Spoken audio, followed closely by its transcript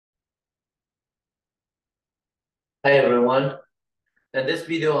Hi everyone. In this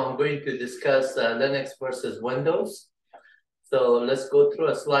video, I'm going to discuss Linux versus Windows. So let's go through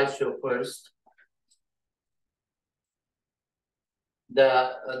a slideshow first.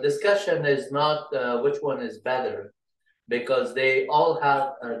 The discussion is not which one is better, because they all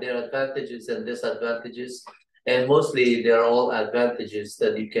have their advantages and disadvantages, and mostly they're all advantages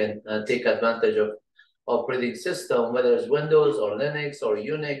that you can take advantage of operating system, whether it's Windows or Linux or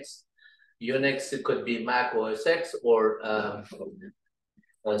Unix. Unix, it could be Mac OS X or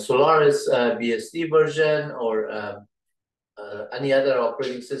Solaris BSD version, or any other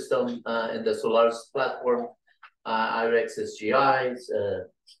operating system in the Solaris platform, IRX SGIs,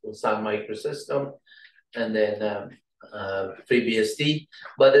 Sun Microsystem, and then FreeBSD.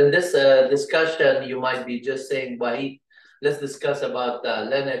 But in this discussion, you might be just saying, "Why? Let's discuss about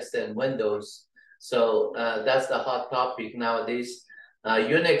Linux and Windows." So that's the hot topic nowadays.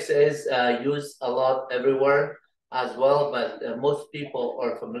 Unix is used a lot everywhere as well, but most people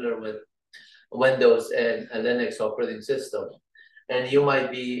are familiar with Windows and a Linux operating system. And you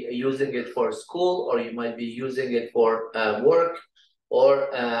might be using it for school, or you might be using it for work,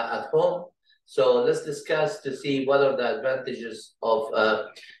 or at home. So let's discuss to see what are the advantages of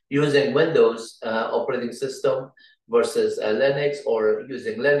using Windows operating system versus Linux, or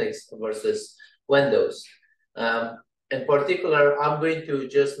using Linux versus Windows. In particular, I'm going to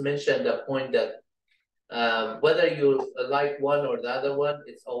just mention the point that whether you like one or the other one,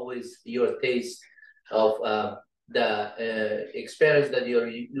 it's always your taste of the experience that you're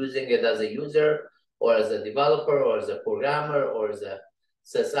using it as a user, or as a developer, or as a programmer, or as a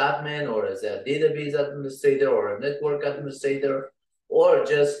sysadmin, or as a database administrator, or a network administrator, or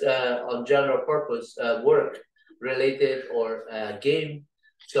just on general purpose work related, or game.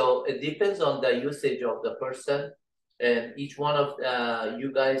 So it depends on the usage of the person, and each one of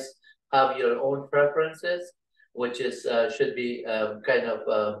you guys have your own preferences, which is should be kind of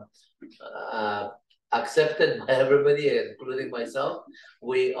accepted by everybody, including myself.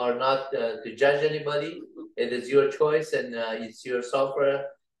 We are not to judge anybody. It is your choice, and it's your software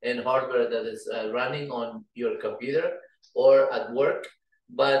and hardware that is running on your computer or at work.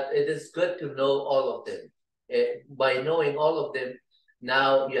 But it is good to know all of them. By knowing all of them,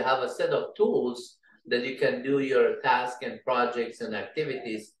 now you have a set of tools that you can do your tasks and projects and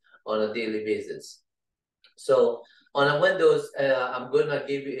activities on a daily basis. So on a Windows, I'm going to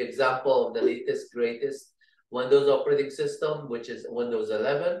give you an example of the latest, greatest Windows operating system, which is Windows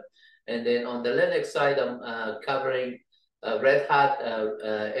 11. And then on the Linux side, I'm covering Red Hat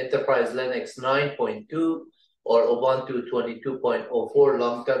Enterprise Linux 9.2, or Ubuntu 22.04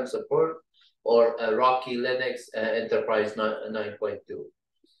 long-term support, or Rocky Linux Enterprise 9.2.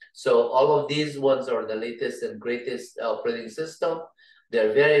 So all of these ones are the latest and greatest operating system.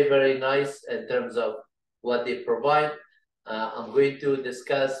 They're very, very nice in terms of what they provide. I'm going to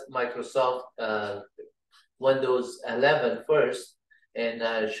discuss Microsoft Windows 11 first,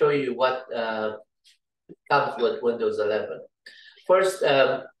 and show you what comes with Windows 11. First,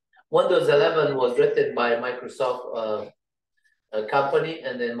 Windows 11 was written by Microsoft company,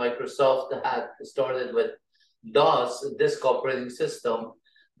 and then Microsoft had started with DOS, disk operating system,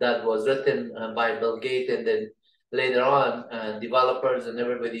 that was written by Bill Gates, and then later on, developers and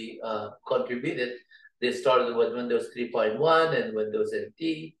everybody contributed. They started with Windows 3.1 and Windows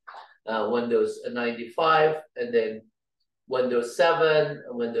NT, Windows 95, and then Windows 7,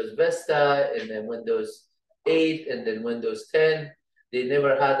 Windows Vista, and then Windows 8, and then Windows 10. They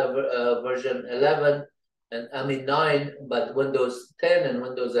never had a version 11, and I mean 9, but Windows 10 and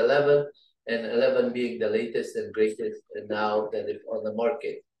Windows 11, and 11 being the latest and greatest now that is on the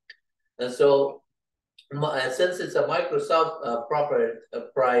market. And so, since it's a Microsoft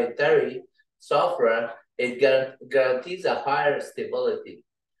proprietary software, it guarantees a higher stability,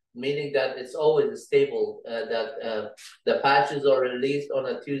 meaning that it's always stable, that the patches are released on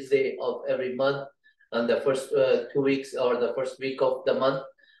a Tuesday of every month, and the first 2 weeks or the first week of the month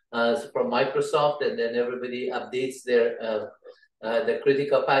from Microsoft, and then everybody updates their the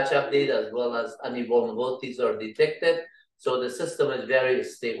critical patch update, as well as any vulnerabilities are detected. So the system is very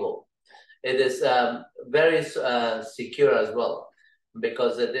stable. It is very secure as well,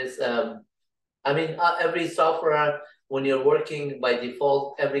 because it is, I mean, every software, when you're working by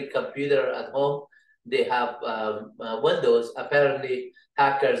default, every computer at home, they have Windows. Apparently,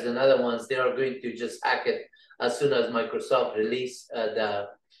 hackers and other ones, they are going to just hack it as soon as Microsoft release the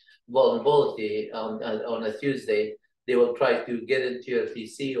vulnerability on a Tuesday. They will try to get into your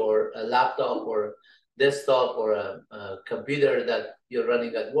PC or a laptop or desktop or a computer that you're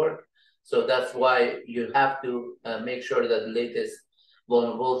running at work. So that's why you have to make sure that the latest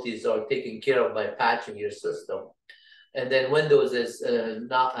vulnerabilities are taken care of by patching your system. And then Windows is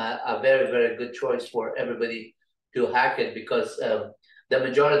not a very, very good choice for everybody to hack it, because the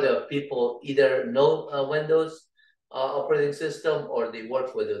majority of people either know Windows operating system, or they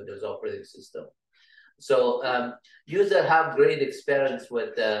work with Windows operating system. So users have great experience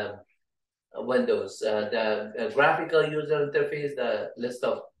with Windows. The graphical user interface, the list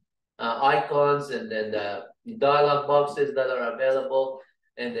of icons, and then the dialog boxes that are available,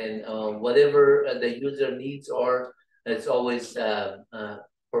 and then whatever the user needs are, it's always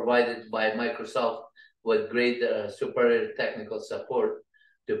provided by Microsoft with great superior technical support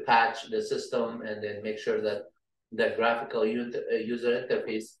to patch the system and then make sure that the graphical user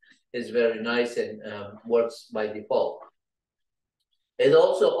interface is very nice and works by default. It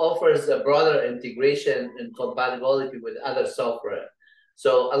also offers a broader integration and compatibility with other software.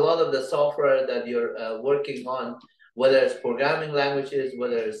 So a lot of the software that you're working on, whether it's programming languages,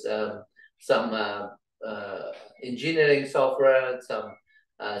 whether it's some engineering software, some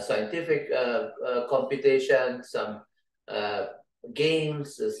scientific computation, some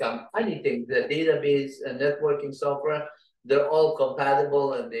games, some anything, the database and networking software, they're all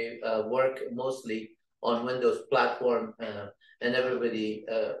compatible, and they work mostly on Windows platform, and everybody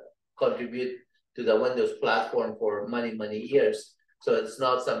contribute to the Windows platform for many, many years. So it's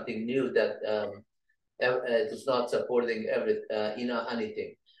not something new that it's not supporting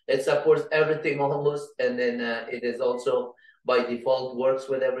anything. It supports everything almost, and then it is also by default works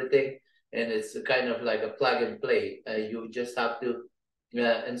with everything, and it's kind of like a plug and play. You just have to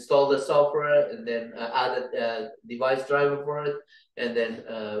install the software and then add a device driver for it, and then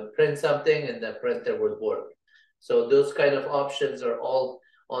print something, and the printer would work. So those kind of options are all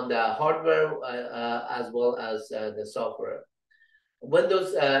on the hardware as well as the software.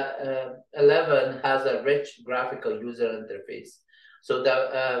 Windows 11 has a rich graphical user interface. So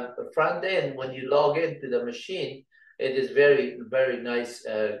the front end, when you log into the machine, it is very, very nice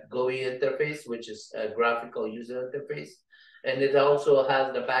GUI interface, which is a graphical user interface. And it also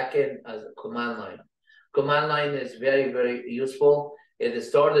has the backend as a command line. Command line is very, very useful. It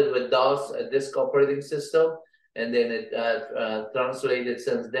started with DOS, a disk operating system, and then it translated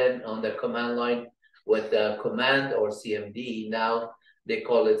since then on the command line with command or CMD. Now they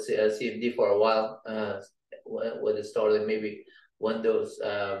call it CMD for a while, when it started maybe Windows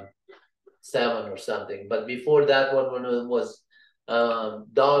 7 or something. But before that one, when it was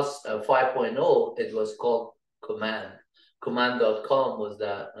DOS 5.0, it was called command. Command.com was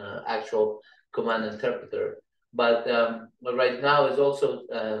the actual command interpreter. But right now is also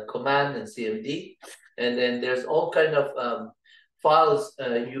command and CMD. And then there's all kind of files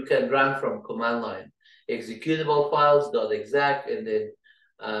you can run from command line. Executable files, .exec, and then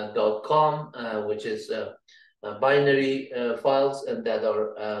 .com, which is binary files, and that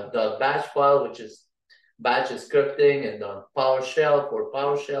are .bash file, which is batch scripting, and PowerShell for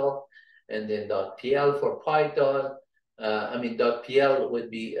PowerShell, and then .pl for Python. .pl would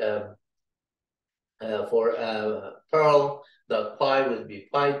be for Perl, .py would be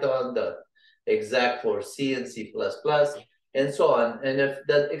Python, .exec for C and C++, and so on. And if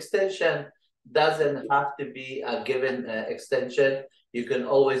that extension doesn't have to be a given extension, you can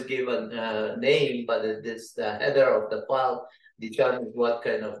always give a name, but this the header of the file determines what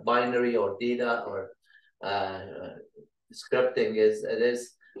kind of binary or data or scripting it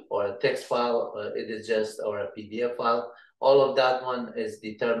is, or a text file it is just, or a PDF file. All of that one is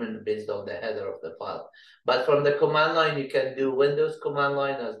determined based on the header of the file. But from the command line, you can do Windows command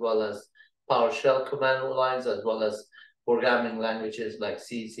line, as well as PowerShell command lines, as well as programming languages like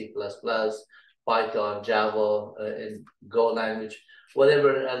C, C++, Python, Java, and Go language.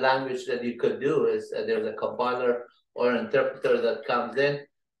 Whatever language that you could do is there's a compiler or interpreter that comes in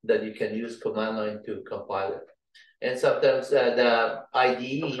that you can use command line to compile it. And sometimes the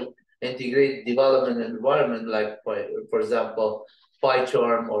IDE integrate development environment, like for example,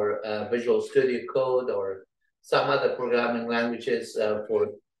 PyCharm or Visual Studio Code, or some other programming languages for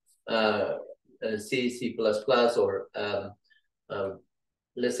C, C++, or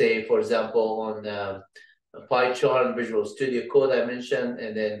let's say, for example, on PyCharm, Visual Studio Code I mentioned,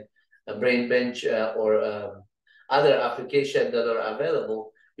 and then a BrainBench or other applications that are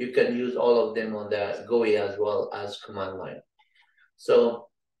available, you can use all of them on the GUI as well as command line. So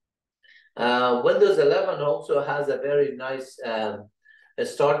Windows 11 also has a very nice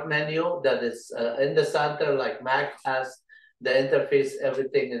start menu that is in the center, like Mac has the interface,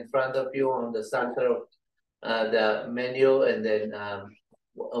 everything in front of you on the center of the menu. And then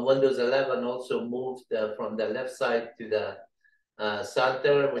Windows 11 also moved from the left side to the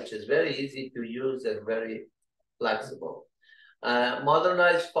center, which is very easy to use and very flexible.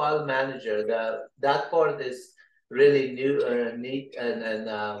 Modernized file manager, that part is really neat, and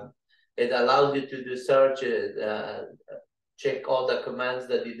it allows you to do searches, check all the commands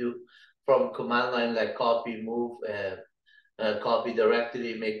that you do from command line, like copy, move, copy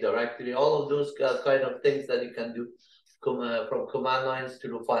directory, make directory, all of those kind of things that you can do from command lines to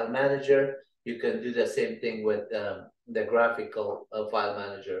the file manager. You can do the same thing with the graphical file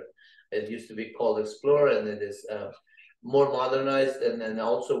manager. It used to be called Explorer, and it is more modernized, and then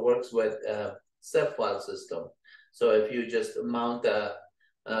also works with SEP file system. So if you just mount a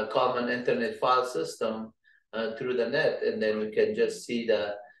common internet file system through the net, and then you can just see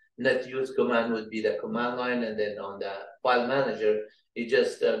the net use command would be the command line, and then on the file manager, you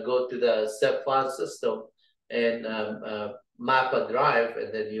just go to the SEP file system and map a drive,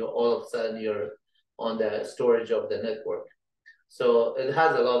 and then you all of a sudden you're on the storage of the network. So it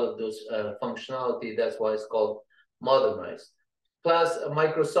has a lot of those functionality. That's why it's called modernized. Plus,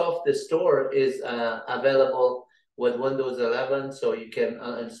 Microsoft Store is available with Windows 11, so you can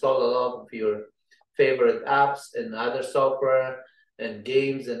install a lot of your favorite apps and other software and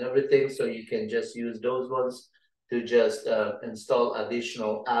games and everything. So you can just use those ones to just install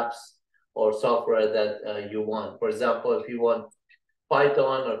additional apps or software that you want. For example, if you want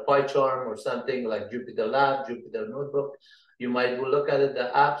Python or PyCharm or something like Jupyter Lab, Jupyter Notebook, you might look at it,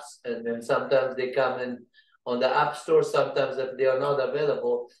 the apps, and then sometimes they come in on the App Store. Sometimes if they are not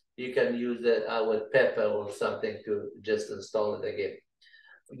available, you can use it with Pepper or something to just install it again.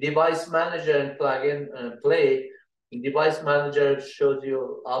 Device Manager and Plugin and Play. Device Manager shows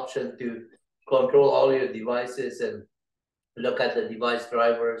you option to control all your devices and look at the device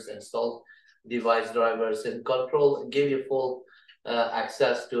drivers, install device drivers, and control, give you full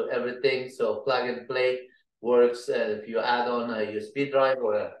access to everything. So Plug and Play works if you add on a USB drive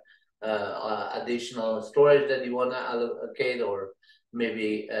or additional storage that you want to allocate, or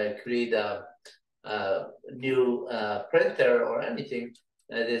maybe create a new printer or anything.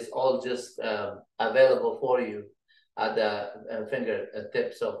 It is all just available for you at the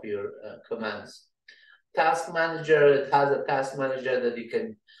fingertips of your commands. Task Manager, it has a task manager that you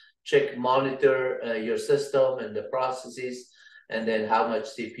can check, monitor your system and the processes, and then how much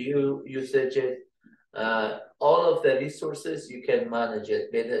CPU usage is. All of the resources, you can manage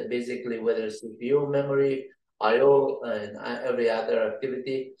it, basically whether CPU, memory, I/O, and every other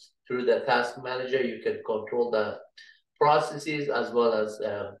activity through the task manager. You can control the processes, as well as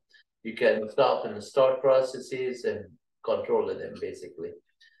you can stop and start processes and control them, basically.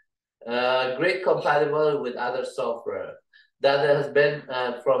 Great compatibility with other software. That has been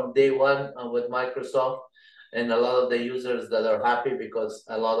from day one with Microsoft, and a lot of the users that are happy because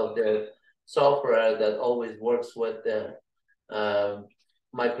a lot of their software that always works with the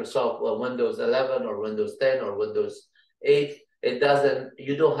Microsoft Windows 11 or Windows 10 or Windows 8. It doesn't,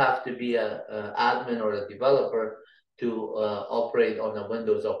 you don't have to be an admin or a developer to operate on a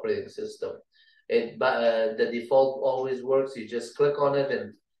Windows operating system. The default always works. You just click on it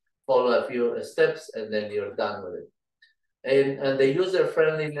and follow a few steps, and then you're done with it. And the user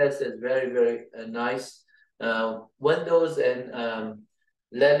friendliness is very, very nice. Windows and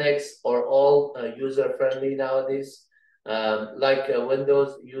Linux are all user friendly nowadays. Like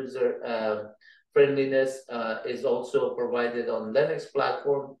Windows user friendliness is also provided on Linux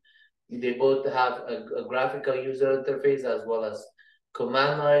platform. They both have a graphical user interface as well as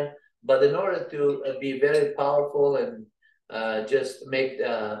command line. But in order to be very powerful and just make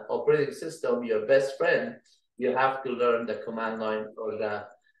the operating system your best friend, you have to learn the command line or the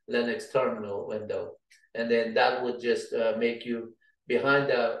Linux terminal window. And then that would just make you, behind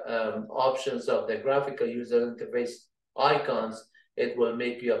the options of the graphical user interface icons, it will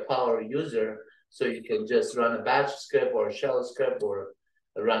make you a power user. So you can just run a batch script or a shell script or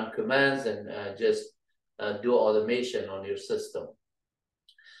run commands and just do automation on your system.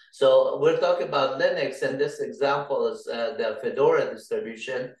 So we're talking about Linux, and this example is the Fedora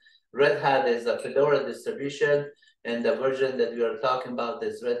distribution. Red Hat is a Fedora distribution, and the version that we are talking about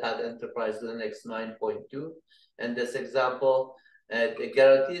is Red Hat Enterprise Linux 9.2. And this example, it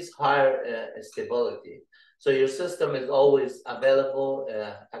guarantees higher stability. So your system is always available,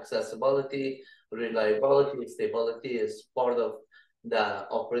 accessibility, reliability, stability is part of the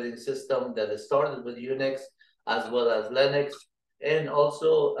operating system that is started with Unix as well as Linux, and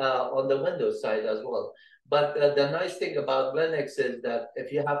also on the Windows side as well. But the nice thing about Linux is that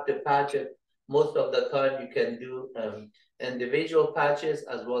if you have to patch it, most of the time you can do individual patches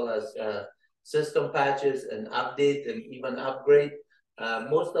as well as system patches and update and even upgrade.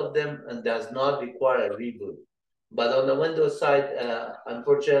 Most of them does not require a reboot. But on the Windows side,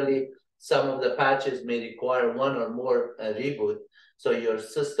 unfortunately, some of the patches may require one or more reboot. So your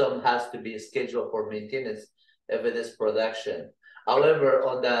system has to be scheduled for maintenance if it is production. However,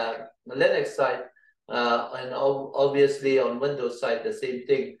 on the Linux side, and obviously on Windows side, the same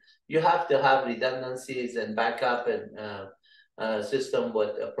thing. You have to have redundancies and backup and system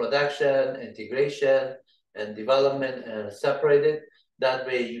with production, integration, and development separated. That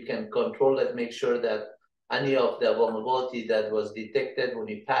way you can control it, make sure that any of the vulnerability that was detected when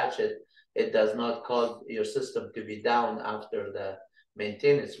you patch it, it does not cause your system to be down after the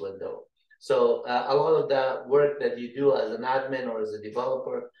maintenance window. So a lot of the work that you do as an admin or as a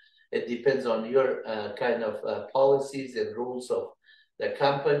developer, it depends on your kind of policies and rules of the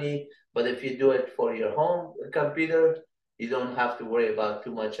company. But if you do it for your home computer, you don't have to worry about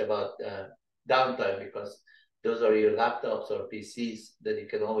too much about downtime, because those are your laptops or PCs that you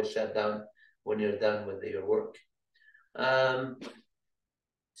can always shut down when you're done with your work.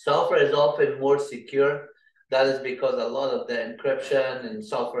 Software is often more secure. That is because a lot of the encryption and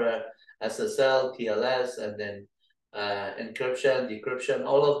software SSL, TLS, and then encryption, decryption,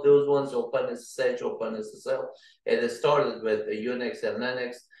 all of those ones, OpenSSH, OpenSSL, it has started with Unix and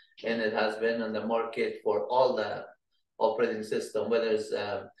Linux, and it has been on the market for all the operating system, whether it's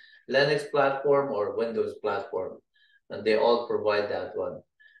Linux platform or Windows platform, and they all provide that one.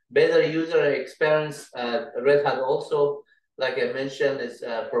 Better user experience, Red Hat also, like I mentioned, is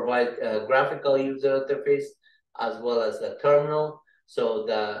provide a graphical user interface as well as a terminal. So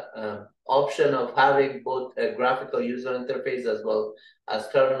the option of having both a graphical user interface as well as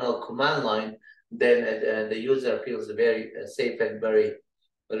terminal command line, then the user feels very safe and very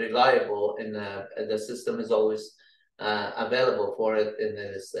reliable, and the system is always available for it in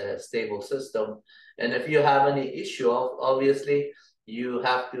this stable system. And if you have any issue, obviously you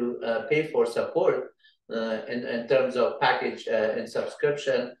have to pay for support in terms of package and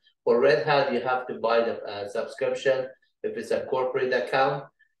subscription. For Red Hat, you have to buy the subscription if it's a corporate account.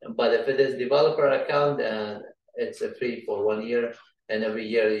 But if it is developer account, it's free for 1 year, and every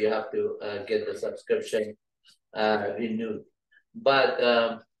year you have to get the subscription renewed.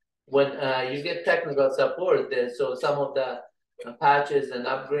 But when you get technical support, so some of the patches and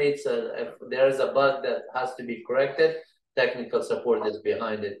upgrades, if there's a bug that has to be corrected, technical support is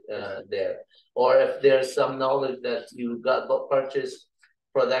behind it there. Or if there's some knowledge that you got purchased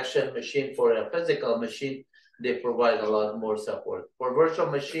production machine for a physical machine, they provide a lot more support. For virtual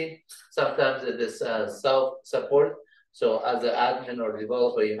machine, sometimes it is self-support. So as an admin or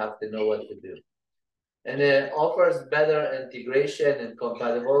developer, you have to know what to do. And it offers better integration and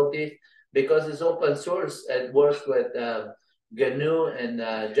compatibility because it's open source. It works with GNU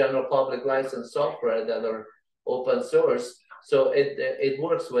and general public license software that are open source. So it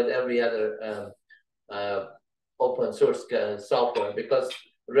works with every other open source software, because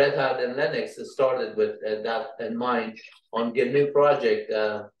Red Hat and Linux started with that in mind. On GNU project,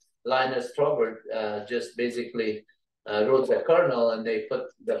 Linus Torvalds just basically wrote the kernel, and they put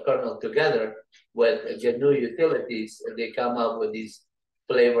the kernel together with GNU utilities, and they come up with these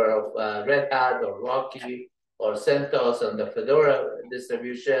flavor of Red Hat or Rocky or CentOS on the Fedora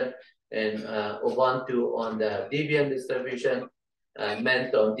distribution, and Ubuntu on the Debian distribution,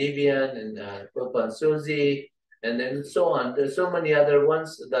 Mint on Debian, and OpenSUSE, and then so on. There's so many other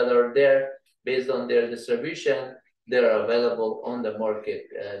ones that are there based on their distribution. They're available on the market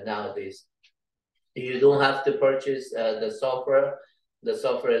nowadays. You don't have to purchase the software. The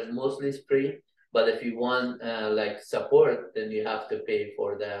software is mostly free, but if you want like support, then you have to pay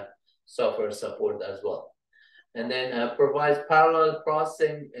for the software support as well. And then provides parallel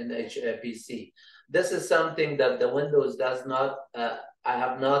processing in HPC. This is something that the Windows does not, I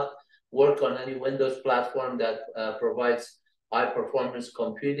have not worked on any Windows platform that provides high performance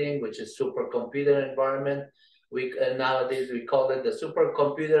computing, which is supercomputer environment. Nowadays we call it the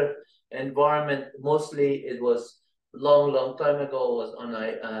supercomputer environment. Mostly it was long time ago, was on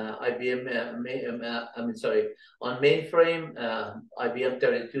IBM, on mainframe, IBM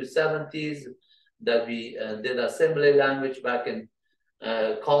 3270s, that we did assembly language back in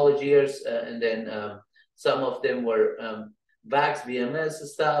college years, and then some of them were VAX, VMS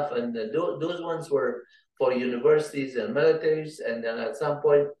stuff, and those ones were for universities and militaries. And then at some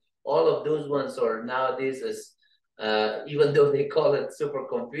point, all of those ones are nowadays is, even though they call it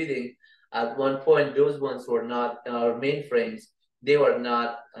supercomputing, at one point those ones were not our mainframes. They were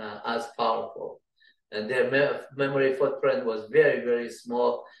not as powerful, and their memory footprint was very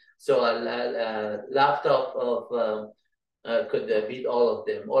small. So a laptop of could beat all of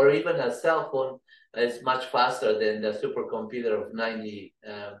them, or even a cell phone is much faster than the supercomputer of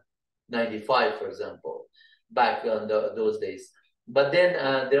 95, for example, back on those days. But then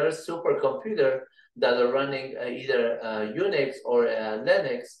there are supercomputer that are running either Unix or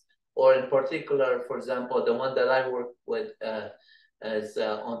Linux or in particular, for example, the one that I work with is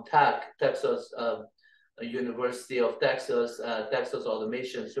on TAC, Texas University of Texas, Texas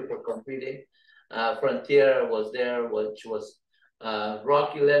Automation Supercomputing. Frontier was there, which was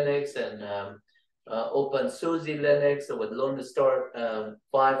Rocky Linux and OpenSUSE Linux with Lone Star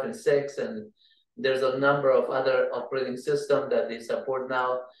 5 and 6, and there's a number of other operating systems that they support now.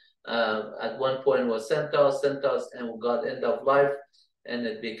 At one point was CentOS, and got end of life, and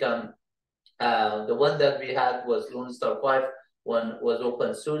it became the one that we had was Lone Star 5. One was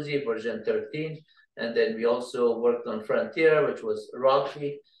OpenSUSE version 13, and then we also worked on Frontier, which was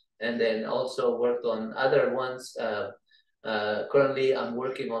Rocky, and then also worked on other ones. Currently, I'm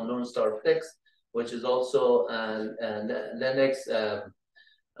working on Lone Star 6, which is also Linux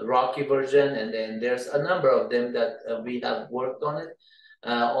Rocky version, and then there's a number of them that we have worked on it.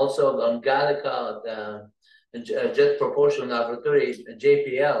 Also on Gallica, Jet Proportional Laboratory,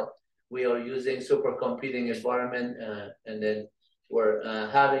 JPL, we are using supercomputing environment, and then we're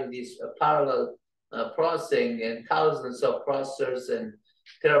having these parallel processing and thousands of processors and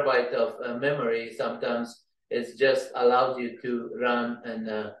terabyte of memory. Sometimes it just allows you to run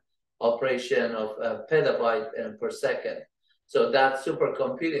an operation of a petabyte per second. So that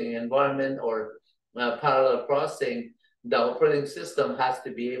supercomputing environment or parallel processing, the operating system has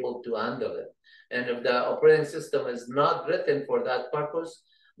to be able to handle it. And if the operating system is not written for that purpose,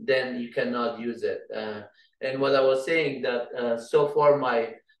 then you cannot use it. And what I was saying that so far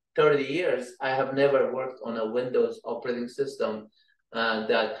my 30 years, I have never worked on a Windows operating system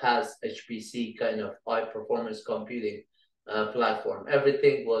that has HPC kind of high performance computing platform.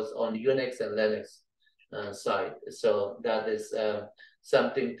 Everything was on Unix and Linux side. So that is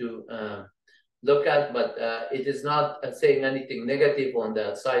something to look at, but it is not saying anything negative on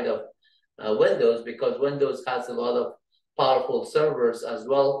the side of Windows, because Windows has a lot of powerful servers as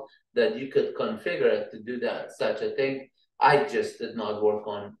well that you could configure to do that such a thing. I just did not work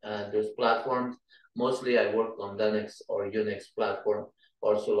on those platforms. Mostly I worked on Linux or Unix platform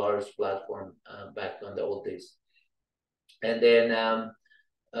or Solaris platform back on the old days. And then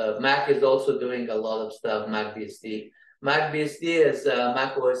Mac is also doing a lot of stuff, Mac BSD. Mac BSD is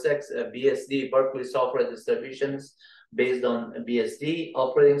Mac OS X BSD, Berkeley software distributions based on BSD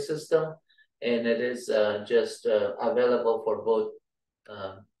operating system. And it is just available for both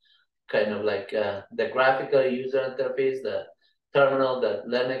kind of like the graphical user interface, the terminal that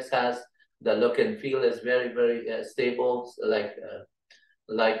Linux has. The look and feel is very, very stable,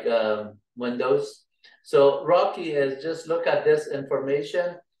 like Windows. So Rocky is just look at this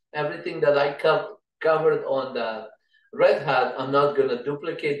information. Everything that I covered on the Red Hat, I'm not going to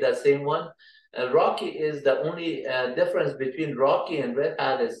duplicate that same one. Rocky is the only difference between Rocky and Red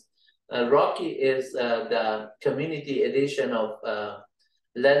Hat is Rocky is the community edition of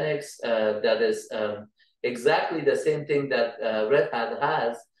Linux that is exactly the same thing that Red Hat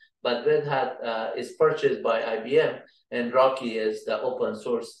has, but Red Hat is purchased by IBM, and Rocky is the open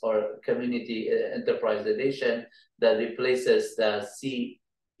source or community enterprise edition that replaces the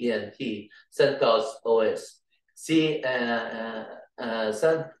CENT, CentOS OS.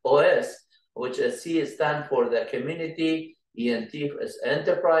 CentOS, which is C stands for the community, ENT is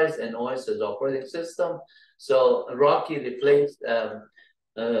enterprise, and OS is operating system. So Rocky replaced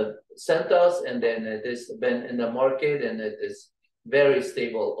CentOS, and then it has been in the market, and it is very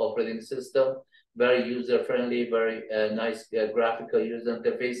stable operating system, very user-friendly, very nice graphical user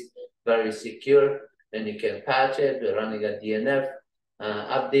interface, very secure, and you can patch it. We're running a DNF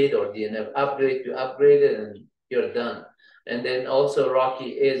update or DNF upgrade to upgrade it, and you're done. And then also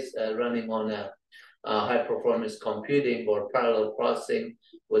Rocky is running on a high-performance computing or parallel processing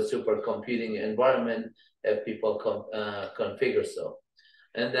with supercomputing environment if people configure so.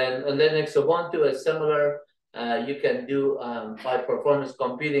 And then Linux Ubuntu is similar. You can do high-performance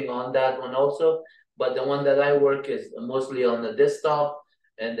computing on that one also, but the one that I work is mostly on the desktop,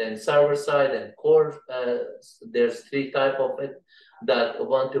 and then server side and core. There's three types of it that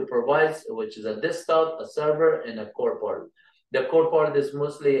Ubuntu provides, which is a desktop, a server, and a core part. The core part is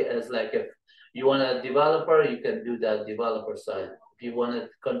mostly as like if you want a developer, you can do that developer side. If you want to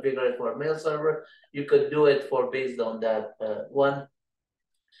configure it for a mail server, you could do it for based on that one.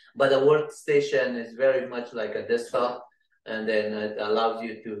 But a workstation is very much like a desktop, and then it allows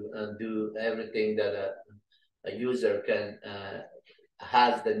you to do everything that a user can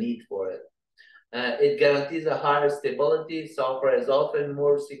has the need for it. It guarantees a higher stability. Software is often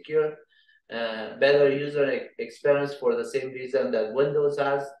more secure, better user experience for the same reason that Windows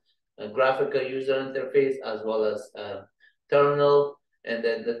has, a graphical user interface as well as terminal. And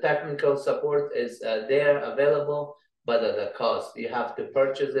then the technical support is there available. but at a cost. You have to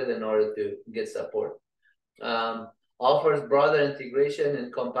purchase it in order to get support. Offers broader integration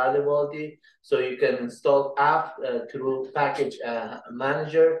and compatibility, so you can install app through package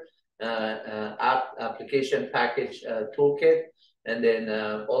manager, application package toolkit, and then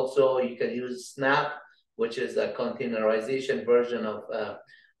also you can use Snap, which is a containerization version of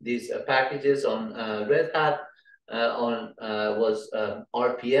these packages on Red Hat.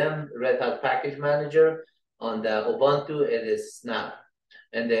 RPM, Red Hat Package Manager. On the Ubuntu, it is Snap.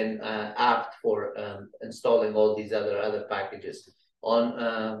 And then apt for installing all these other packages.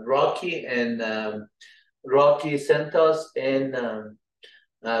 On Rocky and Rocky, CentOS, and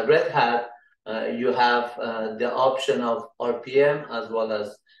Red Hat, you have the option of RPM as well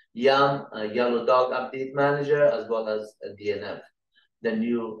as YUM, Yellow Dog Update Manager, as well as DNF, the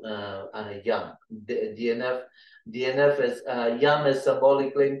new YUM. DNF is YUM is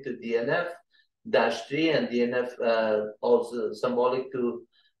symbolic link to DNF-3, and DNF also symbolic to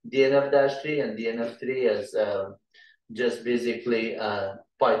DNF-3, and DNF-3 is just basically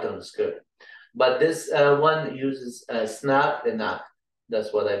Python script. But this one uses Snap and app.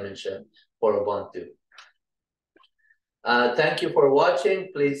 That's what I mentioned for Ubuntu. Thank you for watching.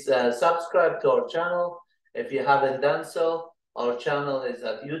 Please subscribe to our channel if you haven't done so. Our channel is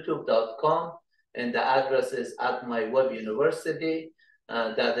at youtube.com, and the address is at MyWebUniversity.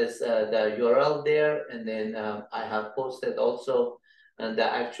 That is the URL there. And then I have posted also the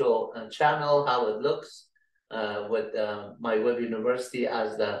actual channel, how it looks with MyWebUniversity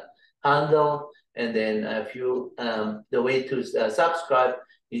as the handle. And then if you, the way to subscribe,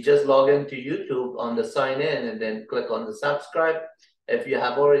 you just log into YouTube on the sign in and then click on the subscribe. If you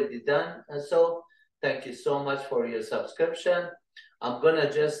have already done so, thank you so much for your subscription. I'm gonna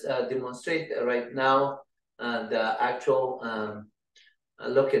just demonstrate right now the actual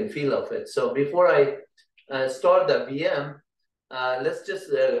look and feel of it. So before I start the VM, let's just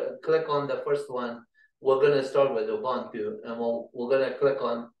click on the first one. We're gonna start with Ubuntu, and we're gonna click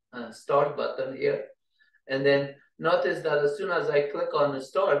on start button here. And then notice that as soon as I click on the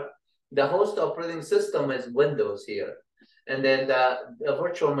start, the host operating system is Windows here. And then the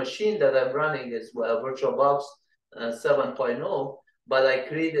virtual machine that I'm running is VirtualBox 7.0, but I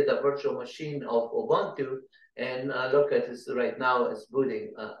created a virtual machine of Ubuntu, and look at this right now, it's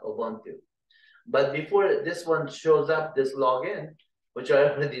booting Ubuntu. But before this one shows up, this login, which I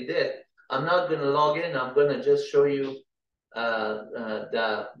already did, I'm not gonna log in, I'm gonna just show you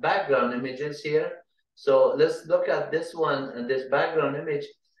the background images here. So let's look at this one, and this background image.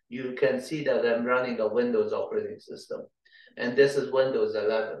 You can see that I'm running a Windows operating system. And this is Windows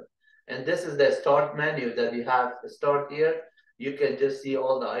 11. And this is the start menu that you have to start here. You can just see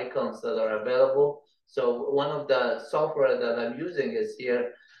all the icons that are available. So one of the software that I'm using is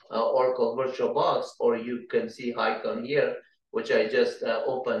here, Oracle VirtualBox, or you can see icon here, which I just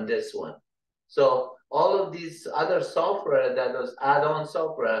opened this one. So all of these other software that was add-on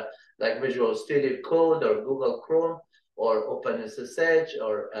software, like Visual Studio Code or Google Chrome or OpenSSH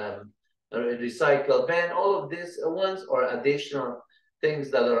or Recycle Bin, all of these ones are additional things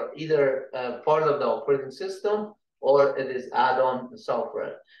that are either part of the operating system or it is add-on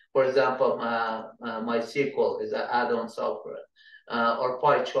software. For example, MySQL is an add-on software, or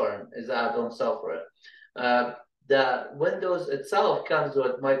PyCharm is add-on software. The Windows itself comes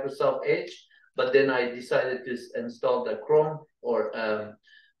with Microsoft Edge, but then I decided to install the Chrome or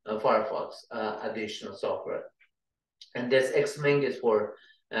Firefox additional software. And this Xming is for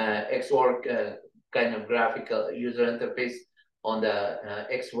Xorg kind of graphical user interface on the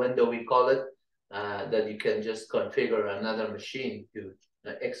X window, we call it, that you can just configure another machine to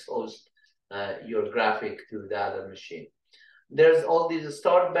expose your graphic to the other machine. There's all these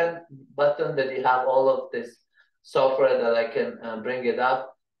start button that you have all of this software that I can bring it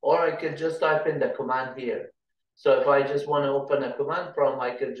up, or I can just type in the command here. So if I just want to open a command prompt,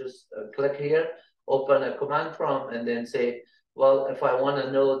 I can just click here, open a command prompt, and then say, well, if I want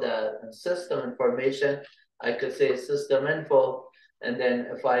to know the system information, I could say system info. And then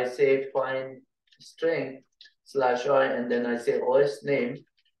if I say find string /i, and then I say OS name,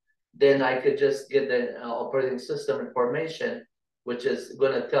 then I could just get the operating system information, which is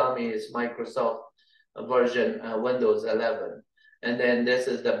going to tell me it's Microsoft version Windows 11. And then this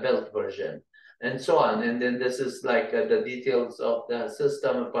is the build version, and so on. And then this is like the details of the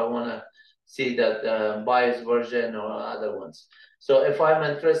system if I want to see that BIOS version or other ones. So if I'm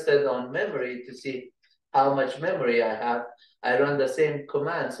interested on memory to see how much memory I have, I run the same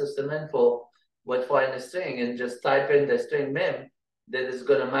command, system info, with find a string, and just type in the string mem that is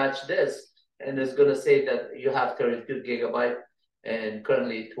going to match this, and it's going to say that you have 32 gigabyte and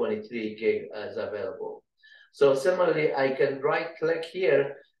currently 23 gig is available. So similarly, I can right-click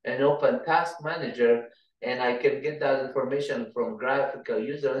here and open Task Manager, and I can get that information from Graphical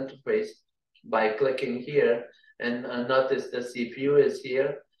User Interface by clicking here. And notice the CPU is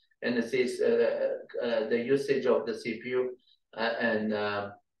here, and it says the usage of the CPU and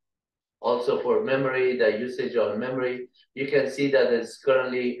also for memory, the usage on memory. You can see that it's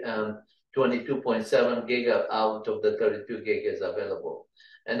currently 22.7 gig out of the 32 gig is available.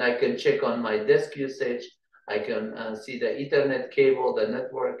 And I can check on my disk usage. I can see the Ethernet cable, the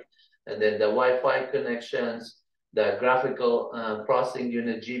network, and then the Wi-Fi connections, the graphical processing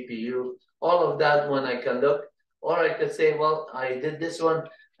unit, GPU, all of that one I can look. Or I could say, well, I did this one,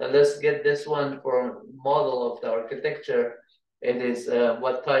 let's get this one for model of the architecture. It is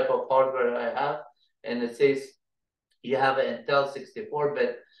what type of hardware I have. And it says you have an Intel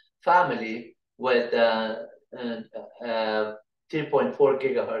 64-bit family with 3.4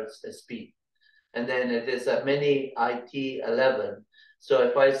 gigahertz speed. And then it is a mini IT11. So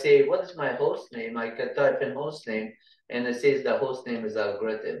if I say, what is my host name? I can type in host name, and it says the host name is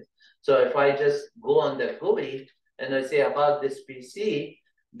algorithm. So if I just go on the GUI and I say about this PC,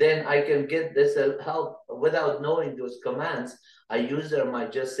 then I can get this help without knowing those commands. A user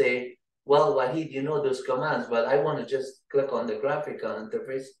might just say, well, Wahid, you know those commands, but I want to just click on the graphical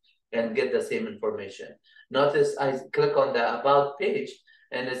interface and get the same information. Notice I click on the About page,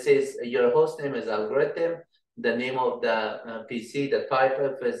 and it says your host name is algorithm, the name of the PC, the type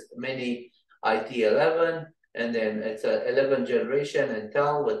of is mini IT11, and then it's an 11 generation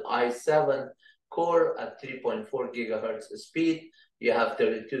Intel with i7 core at 3.4 gigahertz speed. You have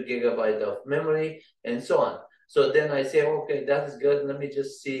 32 gigabytes of memory, and so on. So then I say, okay, that's good. Let me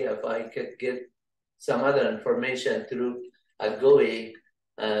just see if I could get some other information through a GUI,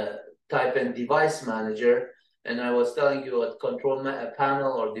 type in device manager. And I was telling you a control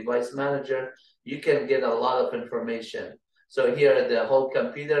panel or device manager, you can get a lot of information. So here, the whole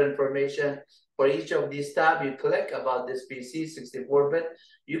computer information. For each of these tabs, you click about this PC, 64-bit,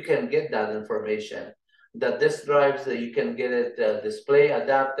 you can get that information. The disk drives, you can get it, display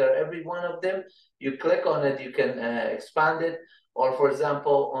adapter, every one of them, you click on it, you can expand it. Or for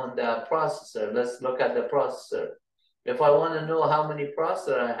example, on the processor, let's look at the processor. If I want to know how many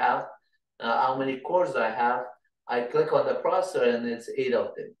processor I have, how many cores I have, I click on the processor and it's 8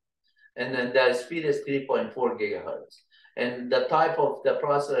 of them. And then the speed is 3.4 gigahertz. And the type of the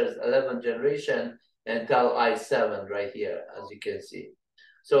processor is 11 generation Intel i7 right here, as you can see.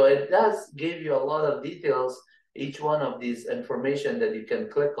 So it does give you a lot of details, each one of these information that you can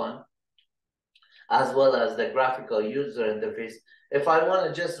click on, as well as the graphical user interface. If I want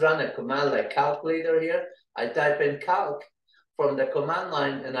to just run a command like calculator here, I type in calc from the command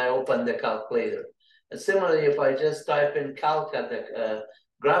line and I open the calculator. And similarly, if I just type in calc at the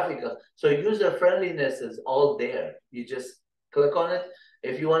graphical, so user friendliness is all there. You just click on it.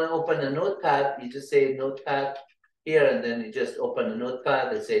 If you want to open a notepad, you just say notepad here, and then you just open a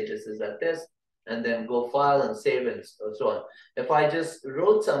notepad and say this is a test, and then go file and save and so on. If I just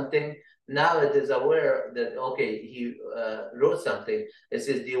wrote something, now it is aware that, okay, he wrote something. It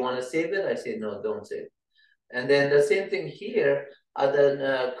says, do you want to save it? I say, no, don't save it. And then the same thing here at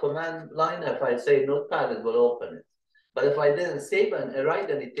the command line, if I say notepad, it will open it. But if I didn't save and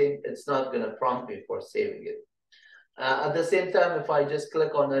write anything, it's not going to prompt me for saving it. At the same time, if I just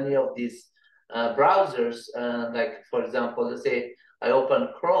click on any of these browsers, like for example, let's say I open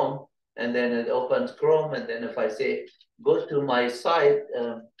Chrome, and then it opens Chrome, and then if I say go to my site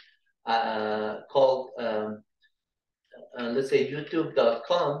called let's say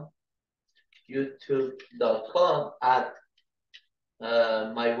youtube.com at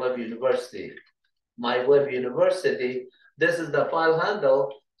MyWebUniversity. MyWebUniversity, this is the file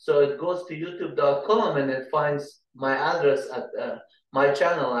handle. So it goes to youtube.com and it finds my address at my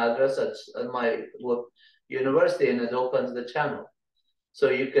channel address at my university, and it opens the channel. So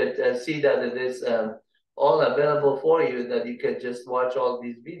you could see that it is all available for you, that you could just watch all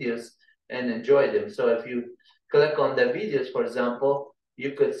these videos and enjoy them. So if you click on the videos, for example,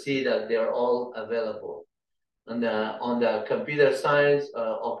 you could see that they're all available. And on the computer science,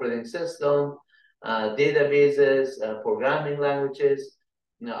 operating system, databases, programming languages,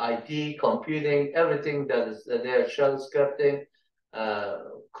 IT, computing, everything that is there, shell scripting,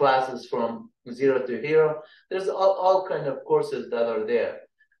 classes from 0 to hero. There's all kind of courses that are there.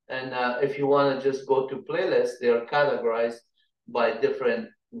 And if you want to just go to playlists, they are categorized by different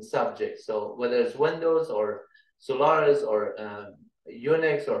subjects. So whether it's Windows or Solaris or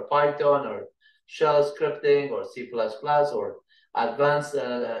Unix or Python or shell scripting or C++ or advanced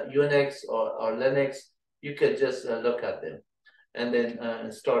Unix or Linux, you could just look at them and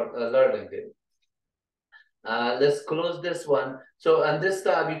then start learning them. Let's close this one. So on this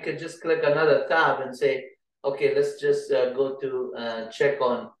tab, you can just click another tab and say, okay, let's just go to check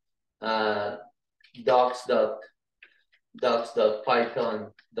on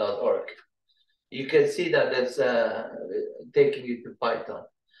docs.python.org. You can see that it's taking you to Python.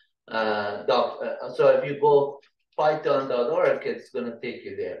 So if you go python.org, it's going to take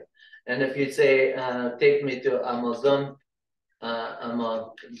you there. And if you say, take me to Amazon.com,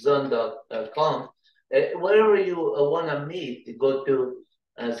 wherever you want to meet, go to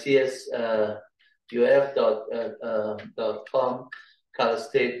csuf.com, Cal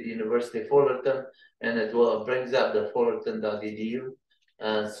State University Fullerton, and it will brings up the fullerton.edu.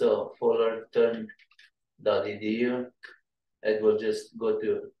 So fullerton.edu, it will just go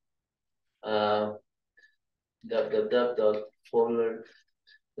to www.fuller.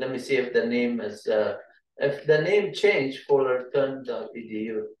 Let me see if the name is if the name changed,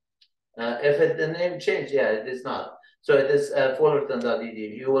 fullerton.edu. If the name changed, yeah, it is not. So it is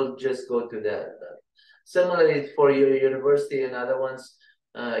fullerton.edu. You will just go to that. Similarly, for your university and other ones,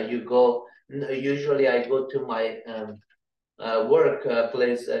 you go. Usually, I go to my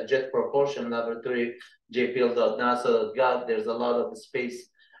workplace, Jet Propulsion Laboratory, jpl.nasa.gov. There's a lot of space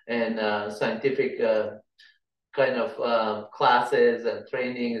and scientific kind of classes and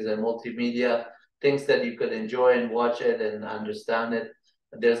trainings and multimedia, things that you could enjoy and watch it and understand it.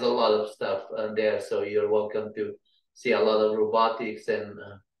 There's a lot of stuff there, so you're welcome to see a lot of robotics and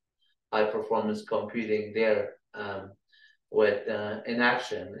high performance computing there with in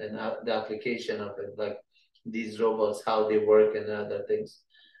action and the application of it, like these robots, how they work and other things.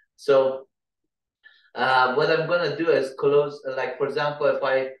 So what I'm going to do is close, like for example, if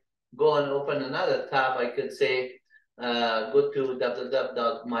I go and open another tab, I could say, go to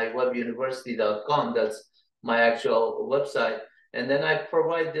www.mywebuniversity.com. That's my actual website. And then I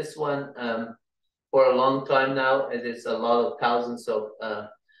provide this one for a long time now. It is a lot of thousands of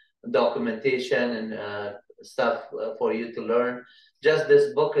documentation and stuff for you to learn. Just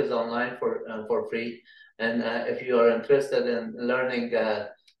this book is online for free. And if you are interested in learning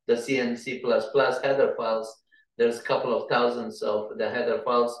the C and C++ header files, there's a couple of thousands of the header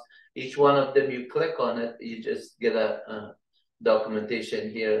files. Each one of them, you click on it, you just get a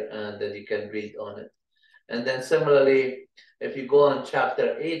documentation here that you can read on it. And then similarly, if you go on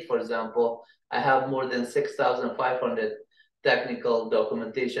chapter 8, for example, I have more than 6,500 technical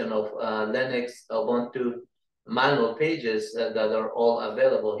documentation of Linux, Ubuntu manual pages that are all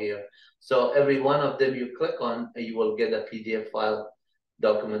available here. So every one of them you click on, you will get a PDF file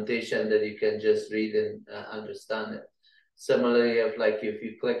documentation that you can just read and understand it. Similarly, if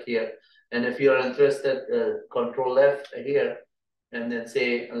you click here, and if you're interested, Control F here, and then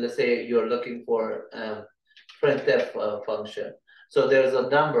let's say you're looking for printf function. So there's a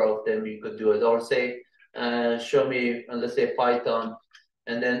number of them you could do it, or say, show me, let's say Python,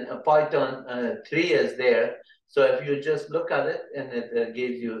 and then Python 3 is there. So if you just look at it, and it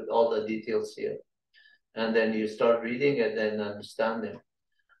gives you all the details here, and then you start reading it and understanding.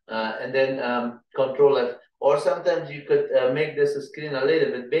 And then Control F, or sometimes you could make this screen a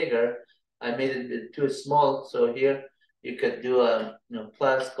little bit bigger. I made it a bit too small, so here you could do a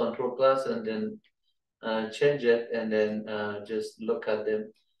plus, Control plus, and then change it, and then just look at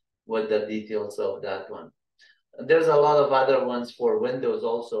them with the details of that one. There's a lot of other ones for Windows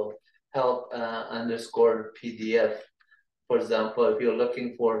also, help underscore PDF. For example, if you're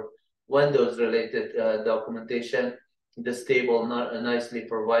looking for Windows related documentation, this table nicely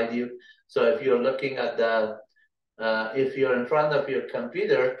provide you. So if you're looking at the, if you're in front of your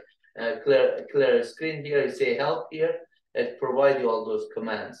computer, clear a screen here, you say help here, it provides you all those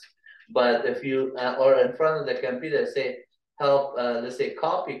commands. But if you are in front of the computer, say help, let's say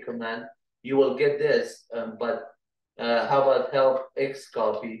copy command, you will get this, but how about help X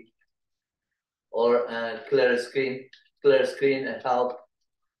copy, or clear screen and help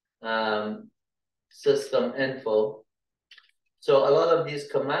system info. So a lot of these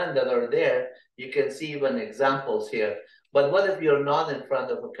commands that are there, you can see even examples here. But what if you're not in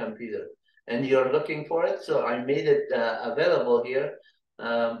front of a computer and you're looking for it? So I made it available here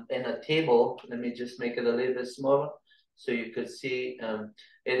in a table. Let me just make it a little bit smaller so you could see.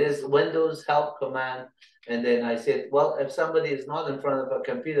 It is Windows help command. And then I said, well, if somebody is not in front of a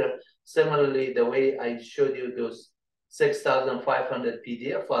computer, similarly, the way I showed you those 6,500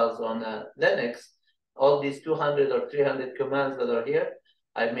 PDF files on Linux, all these 200 or 300 commands that are here,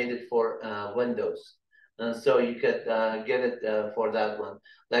 I made it for Windows. And so you could get it for that one.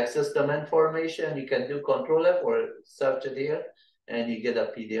 Like system information, you can do Control F or search it here, and you get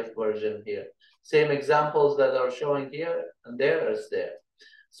a PDF version here. Same examples that are showing here, and there is there.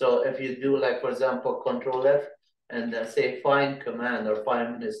 So if you do, like, for example, Control F and say find command or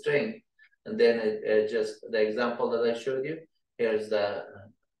find a string, and then it just the example that I showed you, here's the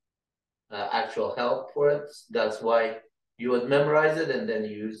actual help for it. That's why you would memorize it and then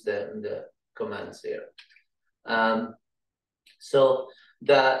use the commands here. So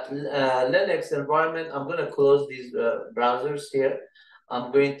the Linux environment, I'm going to close these browsers here.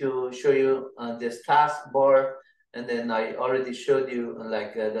 I'm going to show you this taskbar, and then I already showed you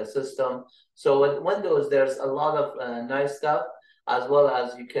like the system. So with Windows, there's a lot of nice stuff, as well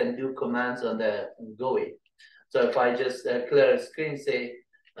as you can do commands on the GUI. So if I just clear a screen, say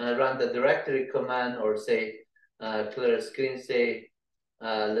run the directory command, or say clear a screen, say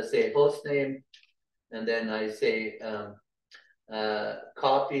let's say hostname, and then I say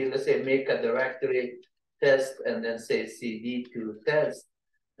copy, let's say make a directory test, and then say cd to test,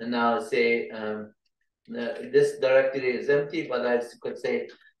 and now say this directory is empty, but I could say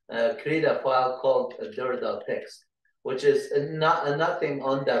create a file called dir.txt, which is nothing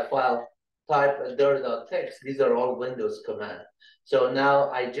on that file type dir.txt. These are all Windows commands. So now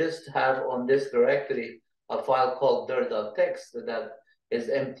I just have on this directory a file called dir.txt that is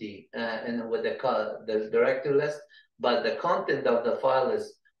empty and with the directory list, but the content of the file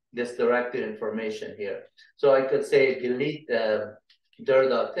is this directory information here. So I could say delete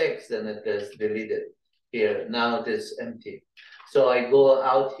dir.txt, and it is deleted here. Now it is empty. So I go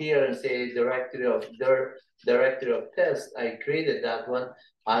out here and say directory of dir, directory of test. I created that one.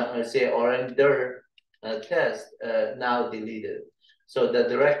 I say rm dir test, now deleted. So the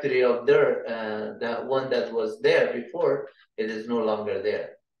directory of dir, that one that was there before, it is no longer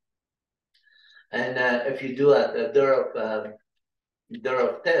there. And if you do a dir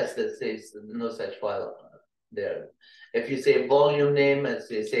of test, it says no such file there. If you say volume name, as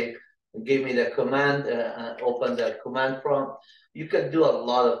you say, give me the command, open the command prompt. You can do a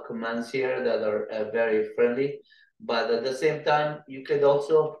lot of commands here that are very friendly, but at the same time, you could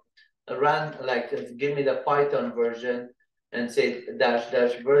also run, like, give me the Python version and say dash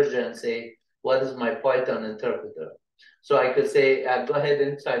version, say, what is my Python interpreter? So I could say, go ahead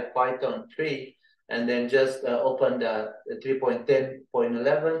inside Python 3, and then just open the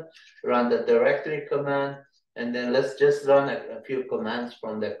 3.10.11, run the directory command, and then let's just run a few commands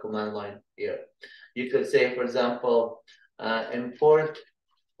from the command line here. You could say, for example, import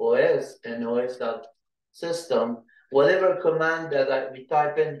OS and os.system. Whatever command that we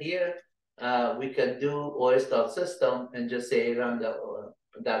type in here, we can do os.system and just say run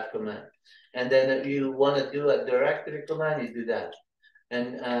that command. And then if you want to do a directory command, you do that.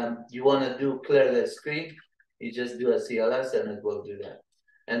 And you want to do clear the screen, you just do a CLS and it will do that.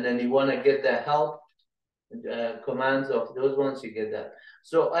 And then you want to get the help commands of those ones, you get that.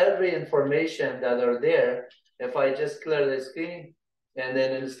 So every information that are there, if I just clear the screen, and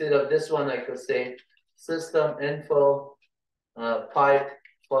then instead of this one, I could say system info pipe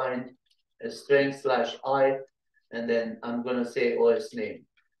find a string /I, and then I'm going to say OS name.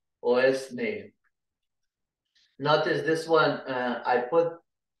 OS name. Notice this one, I put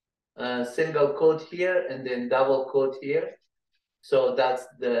single quote here and then double quote here. So that's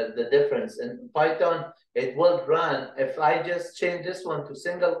the difference. In Python, it will run, if I just change this one to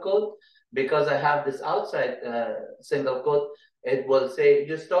single quote, because I have this outside single quote, it will say,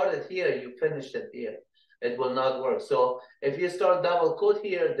 you started here, you finished it here. It will not work. So if you start double quote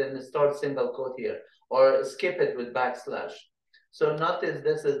here, then start single quote here, or skip it with backslash. So notice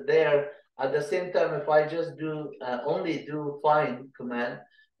this is there. At the same time, if I just do only do find command,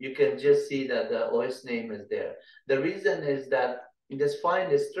 you can just see that the OS name is there. The reason is that this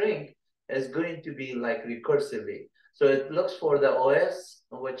find string is going to be like recursively. So it looks for the OS,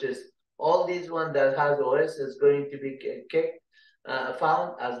 which is all these one that has OS is going to be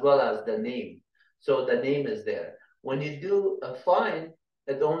found, as well as the name. So the name is there. When you do a find,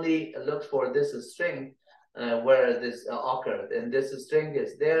 it only looks for this string where this occurred, and this string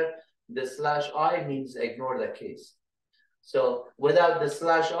is there. The /I means ignore the case. So without the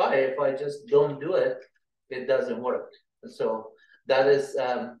 /I, if I just don't do it, it doesn't work. So that is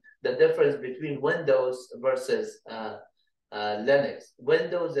the difference between Windows versus Linux.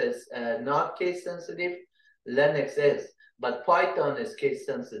 Windows is not case sensitive, Linux is, but Python is case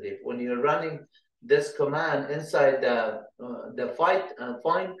sensitive. When you're running this command inside the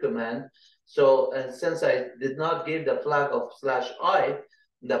find command, so since I did not give the flag of /I,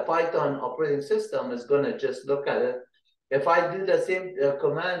 the Python operating system is going to just look at it. If I do the same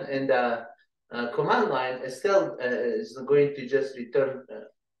command in the command line, it still is going to just return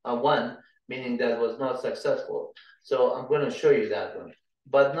a 1, meaning that was not successful. So I'm going to show you that one.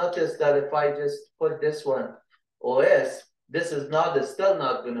 But notice that if I just put this one OS, this is not, still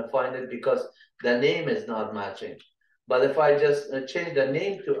not going to find it because the name is not matching. But if I just change the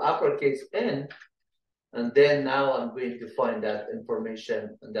name to uppercase N, and then now I'm going to find that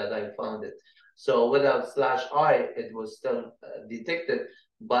information that I found it. So without /I, it was still detected,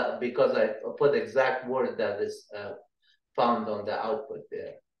 but because I put exact word that is found on the output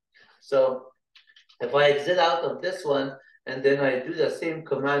there. So if I exit out of this one, and then I do the same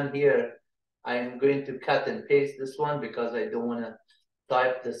command here, I'm going to cut and paste this one because I don't want to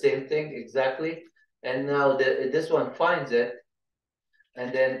type the same thing exactly. And now this one finds it.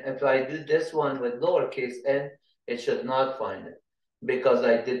 And then if I do this one with lowercase n, it should not find it because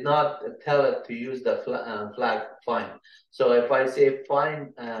I did not tell it to use the flag find. So if I say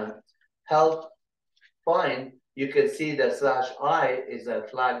find help find, you can see that /I is a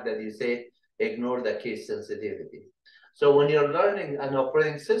flag that you say ignore the case sensitivity. So when you're learning an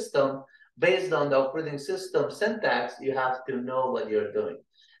operating system, based on the operating system syntax, you have to know what you're doing.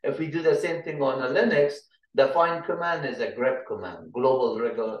 If we do the same thing on a Linux, the find command is a grep command, global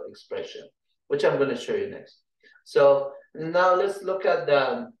regular expression, which I'm going to show you next. So now let's look at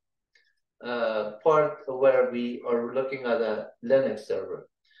the part where we are looking at a Linux server.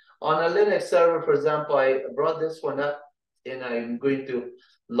 On a Linux server, for example, I brought this one up and I'm going to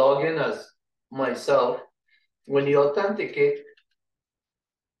log in as myself. When you authenticate,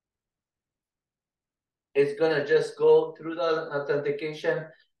 it's going to just go through the authentication,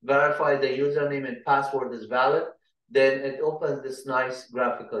 verify the username and password is valid. Then it opens this nice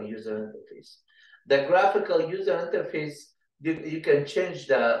graphical user interface. The graphical user interface, you can change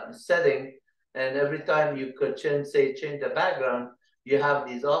the setting, and every time you could change the background, you have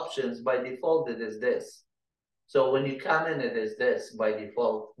these options. By default, it is this. So when you come in, it is this by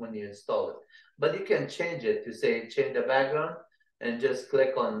default when you install it. But you can change it to say change the background and just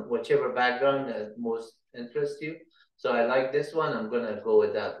click on whichever background that most interests you. So I like this one, I'm gonna go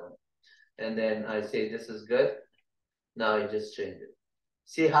with that one. And then I say this is good. Now I just change it.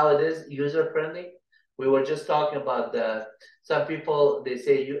 See how it is user-friendly? We were just talking about some people, they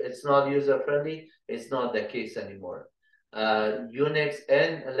say it's not user-friendly. It's not the case anymore. Unix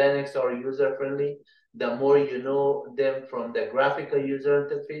and Linux are user-friendly. The more you know them from the graphical user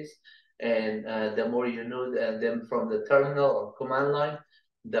interface, and the more you know them from the terminal or command line,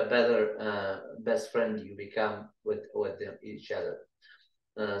 the better best friend you become with them, each other.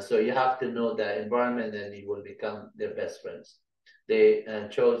 So you have to know the environment and you will become their best friends. They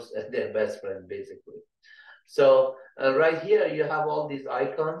chose their best friend, basically. So right here, you have all these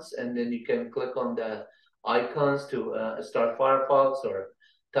icons, and then you can click on the icons to start Firefox or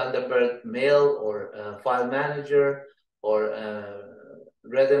Thunderbird Mail or File Manager or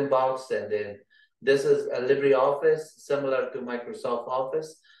Redbox. And then this is a LibreOffice, similar to Microsoft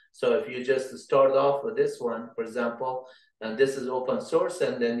Office. So if you just start off with this one, for example, and this is open source,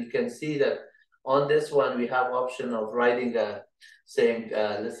 and then you can see that on this one, we have option of writing saying,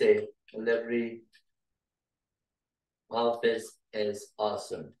 let's say, LibreOffice is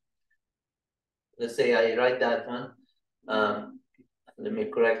awesome. Let's say I write that one. Let me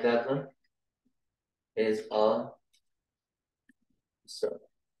correct that one. Is awesome.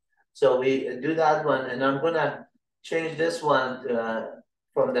 So we do that one, and I'm gonna change this one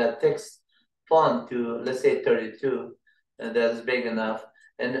from the text font to, let's say, 32, and that's big enough.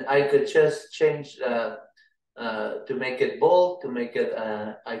 And I could just change to make it bold, to make it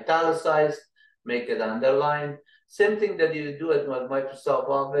italicized, make it underlined. Same thing that you do it with Microsoft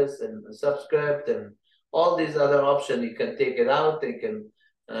Office and Subscript and all these other options. You can take it out. You can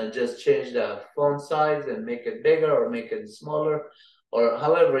just change the font size and make it bigger or make it smaller, or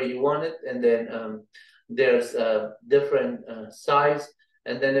however you want it. And then there's a different size.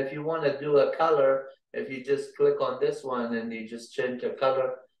 And then if you want to do a color, if you just click on this one and you just change the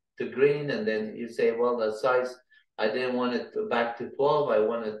color to green, and then you say, well, the size, I didn't want it back to 12, I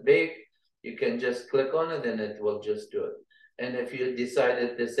want it big. You can just click on it and it will just do it. And if you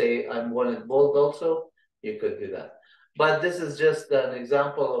decided to say, I want it bold also, you could do that. But this is just an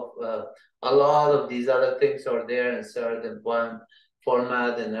example of a lot of these other things are there inserted in one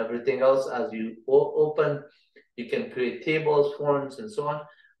format and everything else. As you open, you can create tables, forms, and so on.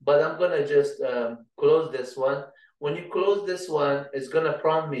 But I'm gonna just close this one. When you close this one, it's gonna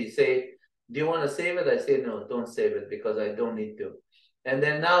prompt me, say, do you wanna save it? I say, no, don't save it because I don't need to. And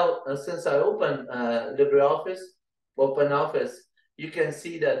then now, since I open LibreOffice, OpenOffice, you can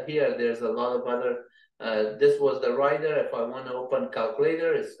see that here, there's a lot of other, this was the writer. If I wanna open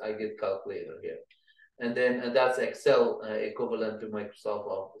calculator, I get calculator here. And then that's Excel equivalent to Microsoft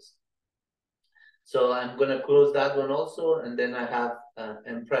Office. So I'm gonna close that one also. And then I have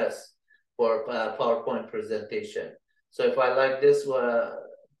Impress for PowerPoint presentation. So if I like this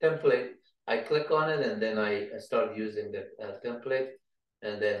template, I click on it and then I start using the template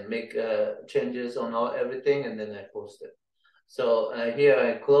and then make changes on everything and then I post it. So here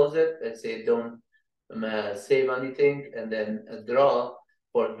I close it. I say don't save anything and then draw.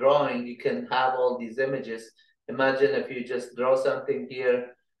 For drawing, you can have all these images. Imagine if you just draw something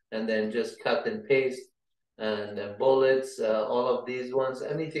here and then just cut and paste and bullets, all of these ones,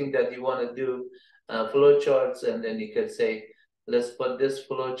 anything that you want to do, flow charts, and then you could say, let's put this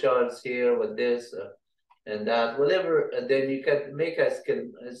flow charts here with this and that, whatever, and then you can make a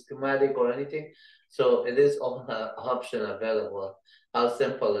schematic or anything. So it is all option available. How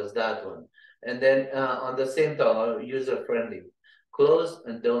simple is that one? And then on the same time, user-friendly. Close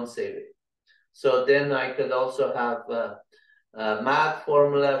and don't save it. So then I could also have math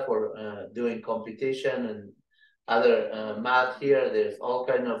formula for doing computation and other math here. There's all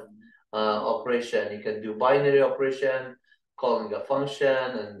kind of operation. You can do binary operation, calling a function,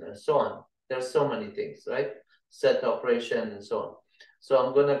 and so on. There's so many things, right? Set operation and so on. So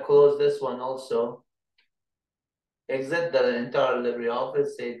I'm going to close this one also. Exit the entire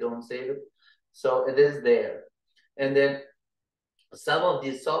LibreOffice, say don't save it. So it is there. And then some of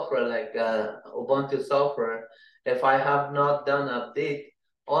these software like Ubuntu software, if I have not done update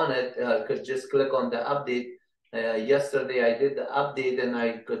on it, I could just click on the update. Yesterday I did the update and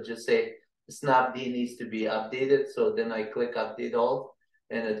I could just say snapd needs to be updated. So then I click update all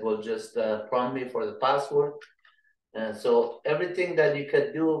and it will just prompt me for the password. So everything that you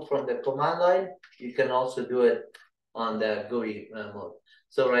can do from the command line, you can also do it on the GUI mode.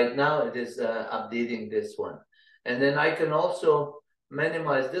 So right now it is updating this one. And then I can also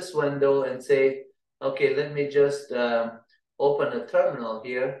minimize this window and say, okay, let me just open a terminal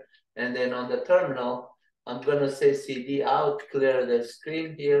here. And then on the terminal, I'm going to say cd out, clear the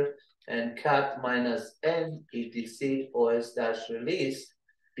screen here, and cat -n etc os-release.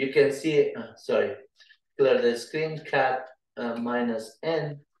 You can see, sorry, clear the screen, cat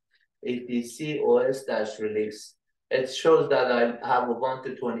 -n etc os-release. It shows that I have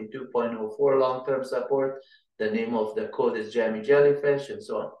Ubuntu 22.04 long-term support. The name of the code is Jammy Jellyfish and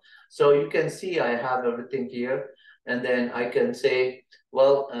so on. So you can see I have everything here. And then I can say,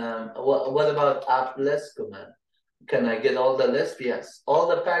 well, what about app list command? Can I get all the list? Yes. All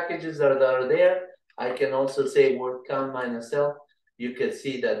the packages that are there. I can also say word count -l. You can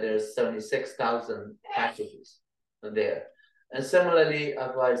see that there's 76,000 packages there. And similarly,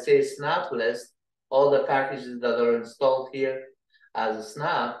 if I say snap list, all the packages that are installed here as a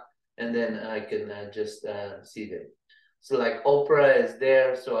snap, and then I can just see them. So like Opera is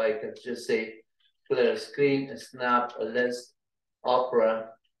there, so I can just say clear screen, snap a list, Opera.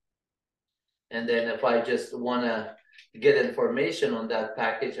 And then if I just want to get information on that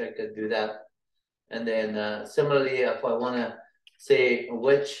package, I could do that. And then similarly, if I want to say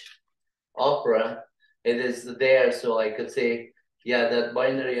which Opera, it is there, so I could say, yeah, that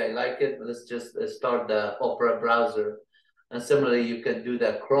binary, I like it. Let's just start the Opera browser. And similarly, you can do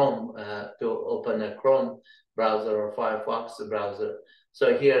the Chrome to open a Chrome browser or Firefox browser. So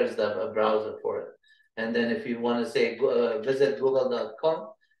here's the browser for it. And then if you want to say visit google.com,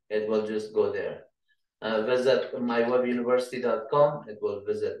 it will just go there. Visit MyWebUniversity.com, it will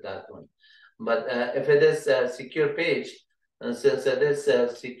visit that one. But if it is a secure page, and since it is a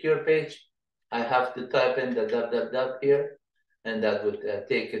secure page, I have to type in the www here, and that would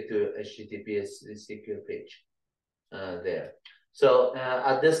take it to HTTPS secure page there. So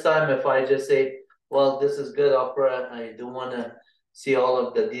at this time, if I just say, well, this is good Opera, I don't want to see all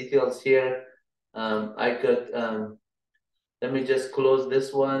of the details here, I could, let me just close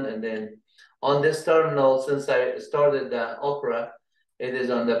this one, and then on this terminal, since I started the Opera, it is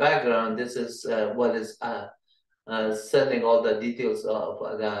on the background. This is what is sending all the details of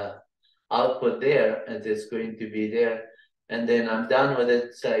the output there, and it's going to be there. And then I'm done with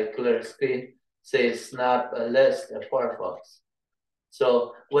it, say clear screen, say snap a list of Firefox.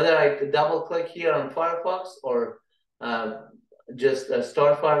 So whether I could double click here on Firefox or just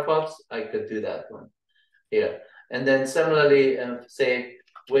start Firefox, I could do that one here. And then similarly, say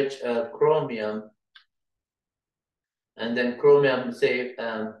which Chromium, and then Chromium, say,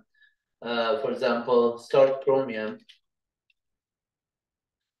 for example, start Chromium,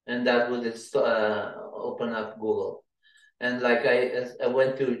 and that would open up Google. And like I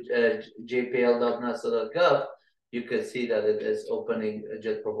went to jpl.nasa.gov, you can see that it is opening a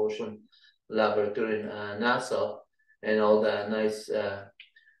Jet Propulsion Laboratory in NASA, and all the nice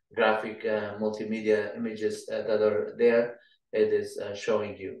graphic multimedia images that are there, it is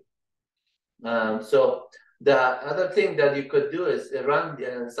showing you. So the other thing that you could do is run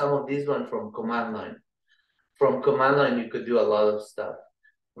some of these ones from command line. from command line, you could do a lot of stuff.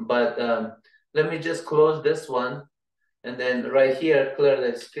 But let me just close this one. And then right here, clear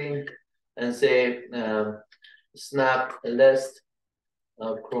the screen and say snap a list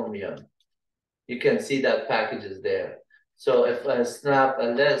of Chromium. You can see that package is there. So if I snap a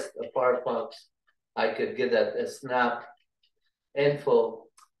list of Firefox, I could get that a snap info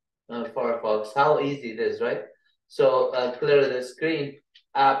Firefox. How easy it is, right? So clear the screen,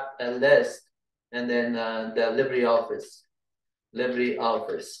 app a list, and then the LibreOffice.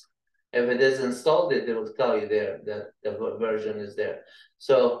 If it is installed, it will tell you there that the version is there.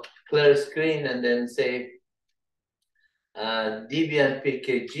 So clear screen and then say Debian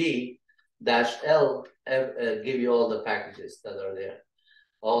PKG -L give you all the packages that are there.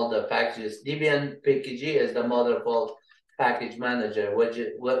 All the packages. Debian PKG is the mother of all package manager,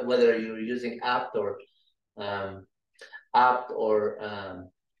 whether you're using apt or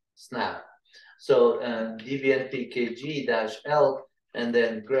snap. So Debian PKG -L and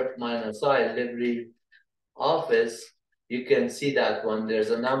then grep -I LibreOffice, you can see that one.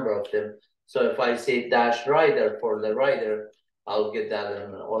 There's a number of them. So if I say -writer for the writer, I'll get that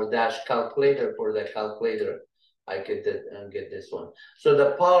one, or -calculator for the calculator. I could get this one. So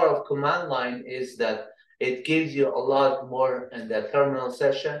the power of command line is that it gives you a lot more in the terminal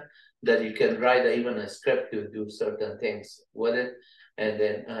session that you can write even a script to do certain things with it, and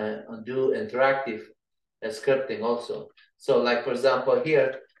then do interactive scripting also. So like, for example, here,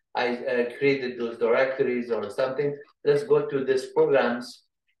 I created those directories or something. Let's go to this programs,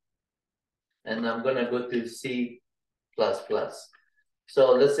 and I'm gonna go to C++. So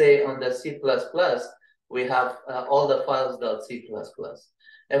let's say on the C++, we have all the files.c++.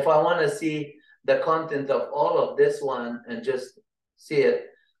 If I wanna see the content of all of this one and just see it,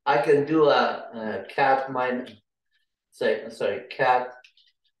 I can do a cat -n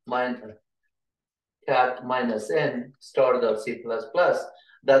star.c++.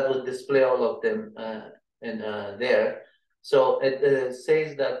 That would display all of them in there. So it says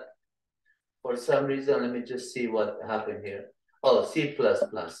that for some reason, let me just see what happened here. Oh, C++.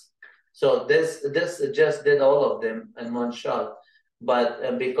 So this just did all of them in one shot, but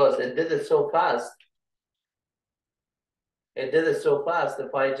because it did it so fast,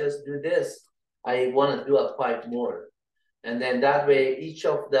 if I just do this, I want to do a 5 more. And then that way, each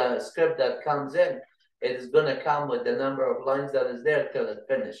of the script that comes in, it is going to come with the number of lines that is there till it's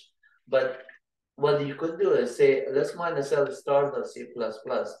finished. But what you could do is say, let's -L star.c++.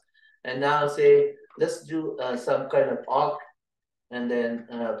 And now say, let's do some kind of awk and then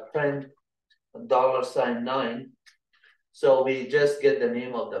print $9. So we just get the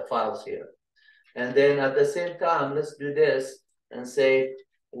name of the files here. And then at the same time, let's do this and say,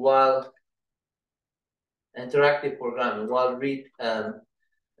 while interactive programming, while read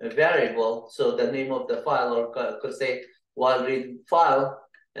a variable, so the name of the file, or could say while read file,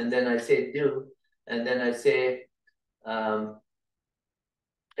 and then I say do, and then I say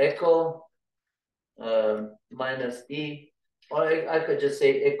echo -e, or I could just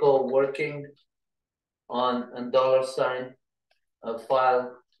say echo working on $, a file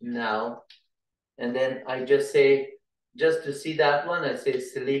now. And then I just say, just to see that one, I say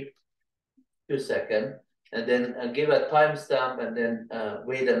sleep 2 seconds, and then give a timestamp, and then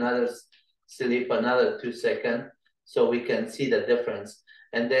wait sleep another 2 seconds, so we can see the difference.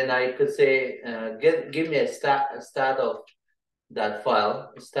 And then I could say, give me a stat of that file,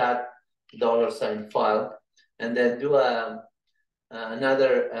 stat $, file, and then do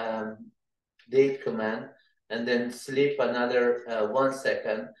another date command, and then sleep another 1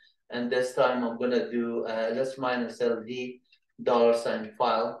 second. And this time I'm gonna do let's -LD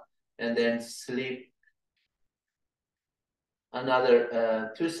 $, and then sleep another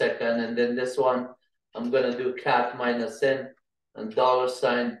 2 seconds. And then this one, I'm gonna do cat -n and $,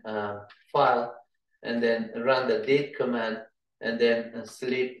 file, and then run the date command, and then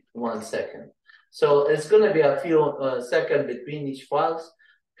sleep 1 second. So it's gonna be a few seconds between each files,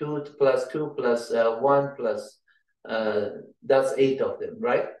 2 + 2 + 1 plus, that's 8 of them,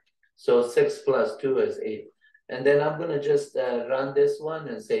 right? So 6 + 2 is 8. And then I'm gonna just run this one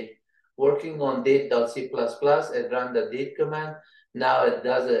and say, working on date.c++, it ran the date command. Now it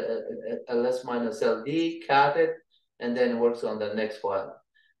does a -LD, cat it, and then works on the next file.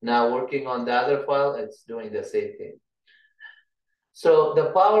 Now working on the other file, it's doing the same thing. So the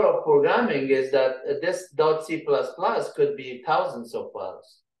power of programming is that this .c++ could be thousands of files.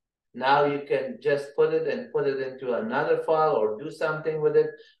 Now you can just put it into another file or do something with it,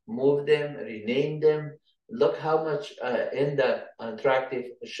 move them, rename them. Look how much in the interactive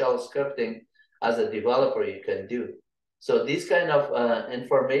shell scripting as a developer you can do. So these kind of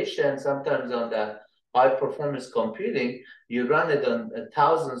information sometimes on the high performance computing, you run it on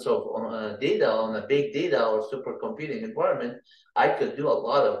thousands of data on a big data or supercomputing environment, I could do a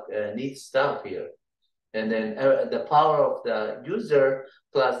lot of neat stuff here. And then the power of the user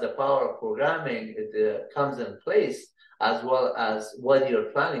plus the power of programming, it comes in place, as well as what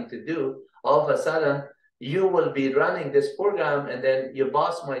you're planning to do. All of a sudden, you will be running this program, and then your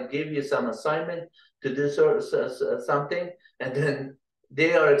boss might give you some assignment to do something, and then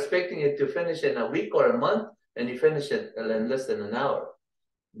they are expecting it to finish in a week or a month, and you finish it in less than an hour,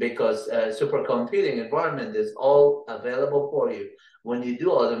 because supercomputing environment is all available for you. When you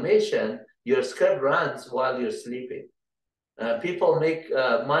do automation, your script runs while you're sleeping. People make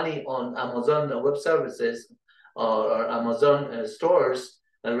money on Amazon Web Services or Amazon stores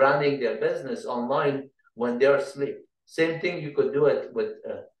running their business online when they're asleep. Same thing, you could do it with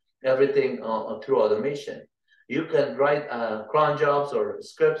everything through automation. You can write cron jobs or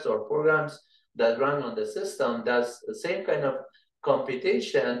scripts or programs that run on the system. That's the same kind of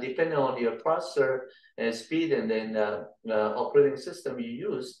computation depending on your processor and speed and then operating system you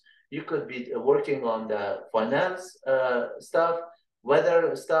use. You could be working on the finance stuff,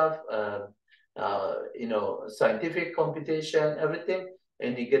 weather stuff, scientific computation, everything,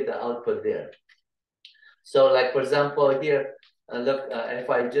 and you get the output there. So like, for example, here, look, if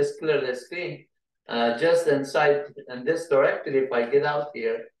I just clear the screen, just inside in this directory, if I get out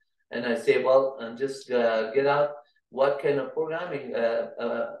here and I say, well, and just get out what kind of programming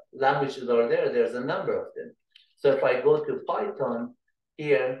languages are there, there's a number of them. So if I go to Python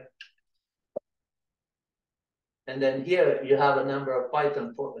here, and then here you have a number of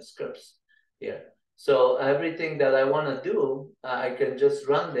Python scripts here. So everything that I want to do, I can just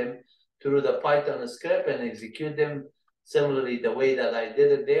run them through the Python script and execute them similarly the way that I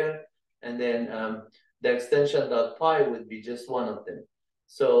did it there. And then the extension.py would be just one of them.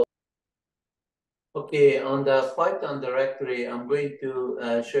 So, okay, on the Python directory, I'm going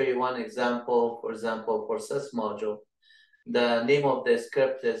to show you one example. For example, for sys module, the name of the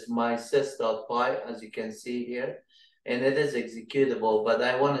script is mysys.py, as you can see here, and it is executable, but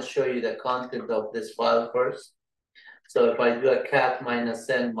I want to show you the content of this file first. So if I do a cat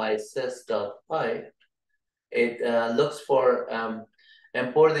 -n mysys.py, it looks for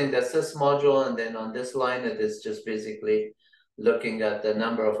importing the sys module, and then on this line, it is just basically looking at the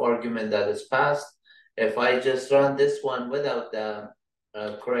number of argument that is passed. If I just run this one without the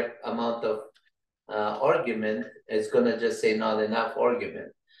correct amount of argument, it's going to just say not enough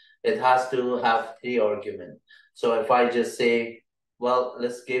argument. It has to have 3 argument. So if I just say, well,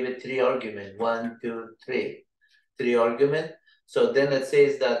 let's give it 3 argument, 1, 2, 3, 3 argument. So then it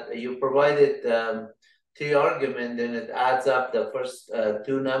says that you provided 3 argument, then it adds up the first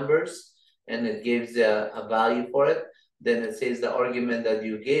 2 numbers and it gives a value for it. Then it says the argument that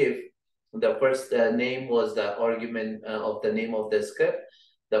you gave, the first name was the argument of the name of the script.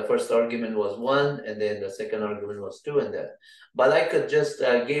 The first argument was 1, and then the second argument was 2 in there. But I could just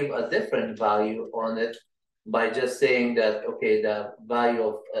give a different value on it by just saying that, okay, the value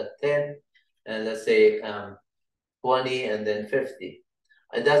of 10, and let's say 20, and then 50.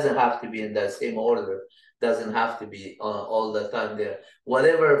 It doesn't have to be in that same order. Doesn't have to be all the time there.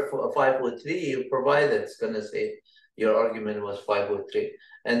 Whatever 503 you provided, it's going to say your argument was 503.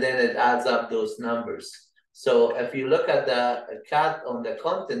 And then it adds up those numbers. So if you look at the cat on the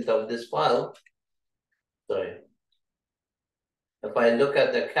content of this file, sorry. If I look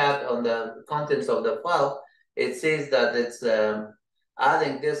at the cat on the contents of the file, it says that it's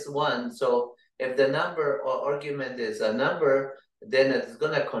adding this one. So if the number or argument is a number, then it's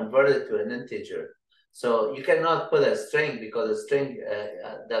going to convert it to an integer. So you cannot put a string because a string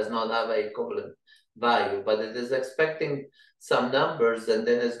does not have an equivalent value, but it is expecting some numbers, and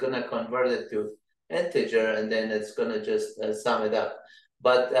then it's going to convert it to integer, and then it's going to just sum it up.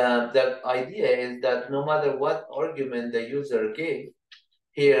 But the idea is that no matter what argument the user gave,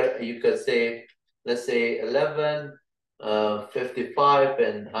 here you could say, let's say 11, 55,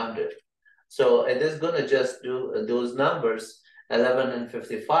 and 100. So it is going to just do those numbers. 11 and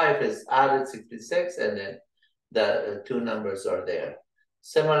 55 is added 66, and then the 2 numbers are there.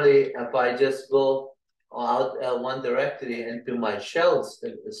 Similarly, if I just go out one directory into my shell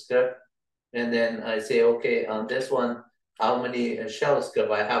script, and then I say, okay, on this one, how many shell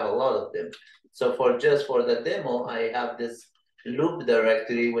script? I have a lot of them. So for the demo, I have this loop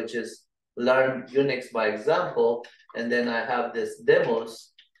directory, which is learn Unix by example. And then I have this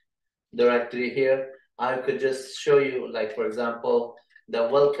demos directory here. I could just show you, like, for example, the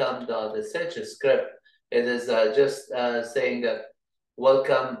welcome.sh script. It is just saying that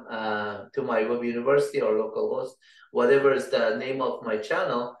welcome to my web university or localhost, whatever is the name of my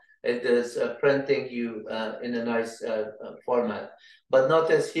channel. it is printing you in a nice format. But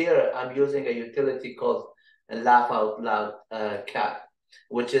notice here, I'm using a utility called laugh out loud cat,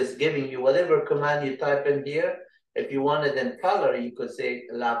 which is giving you whatever command you type in here. If you want it in color, you could say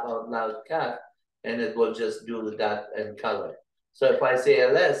laugh out loud cat, and it will just do that in color. So if I say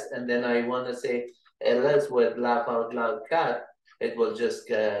ls, and then I want to say ls with laugh out loud cat, it will just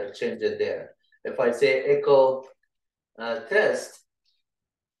change it there. If I say echo test,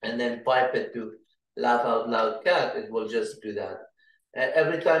 and then pipe it to laugh out loud cat, it will just do that.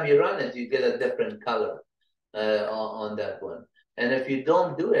 Every time you run it, you get a different color on that one. And if you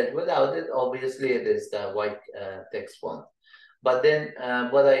don't do it without it, obviously it is the white text font. But then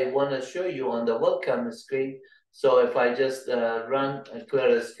what I want to show you on the welcome screen, so if I just run and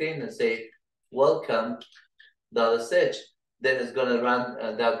clear the screen and say welcome.sh, then it's going to run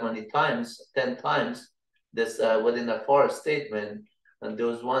that many times, 10 times, this within a for statement, and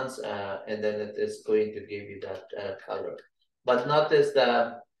those ones, and then it is going to give you that color. But notice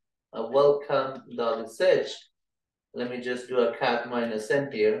the welcome.sh. Let me just do a cat minus n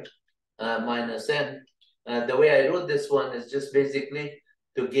here, minus n. The way I wrote this one is just basically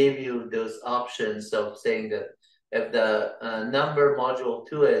to give you those options of saying that if the number module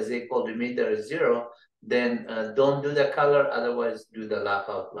 2 is equal to remainder is 0, then don't do the color, otherwise do the laugh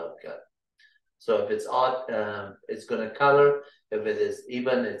out loud cat. So if it's odd, it's going to color. If it is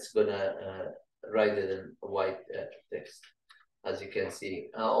even, it's going to write it in white text. As you can see,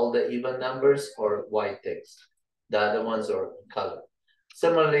 all the even numbers are white text. The other ones are color.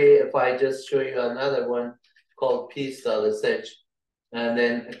 Similarly, if I just show you another one called piece.sh, and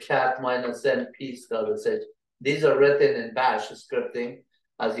then cat minus n piece.sh. These are written in bash scripting.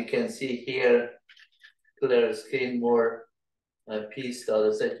 As you can see here, clear screen more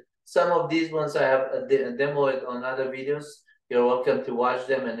piece.sh. Some of these ones I have demoed on other videos. You're welcome to watch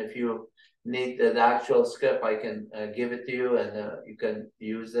them, and if you need the actual script, I can give it to you, and you can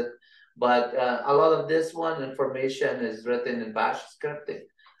use it. But a lot of this one information is written in bash scripting.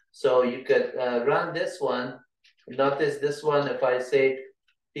 So you could run this one. Notice this one, if I say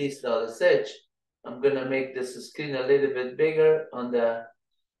piece.sh, I'm going to make this screen a little bit bigger on the,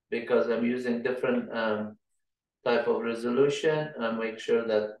 because I'm using different type of resolution. Make sure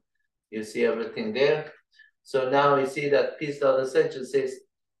that you see everything there. So now you see that piece.sh, it says,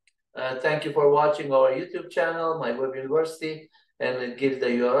 thank you for watching our YouTube channel, MyWebUniversity, and it gives the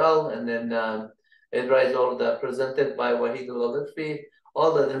URL, and then it writes all the presented by Wahid al-Lutfi,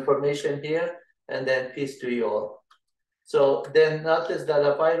 all that information here, and then peace to you all. So then notice that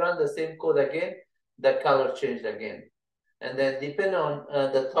if I run the same code again, the color changed again. And then depending on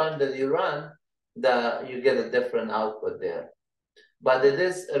the time that you run, you get a different output there. But it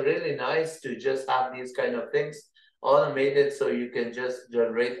is really nice to just have these kind of things automated, so you can just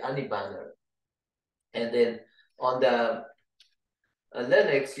generate any banner. And then on the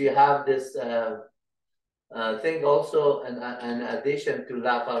Linux, you have this thing also, in addition to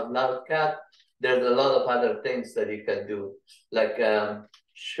laugh out loud cat, there's a lot of other things that you can do, like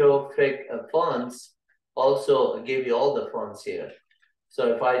show fake fonts, also give you all the fonts here.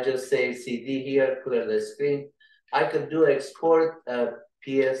 So if I just say CD here, clear the screen, I could do export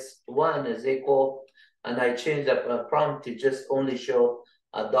PS1 is equal, and I change the prompt to just only show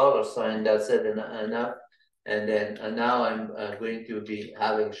a $sign. That's it enough. And then now I'm going to be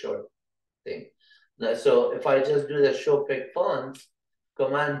having short thing. Now, so if I just do the show pick fonts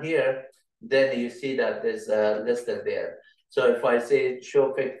command here, then you see that there's listed there. So if I say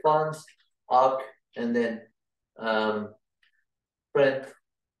show pick fonts, awk, and then print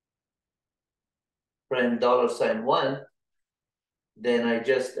 $1, then I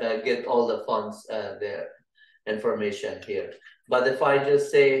just get all the fonts there, information here. But if I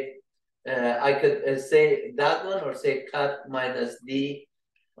just say, I could say that one, or say cut minus D,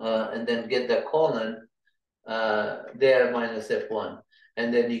 and then get the colon there minus F1,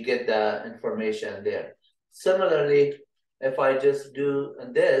 and then you get the information there. Similarly, if I just do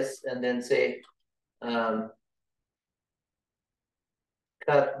this and then say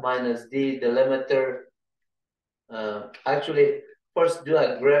cut minus D delimiter, actually first do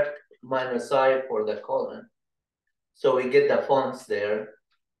a grep minus I for the colon, so we get the fonts there.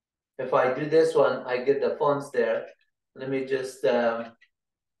 If I do this one, I get the fonts there. Let me just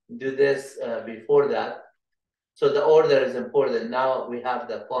do this before that. So the order is important. Now we have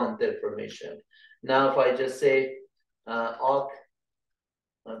the font information. Now if I just say awk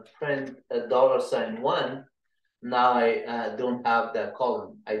print $1, now I don't have the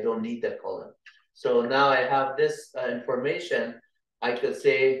column. I don't need the column. So now I have this information. I could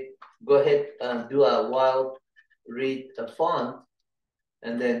say, go ahead and do a while read a font,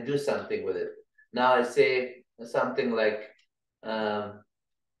 and then do something with it. Now I say something like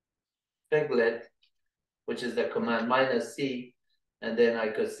figlet, which is the command -C, and then I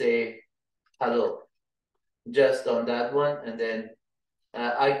could say hello just on that one, and then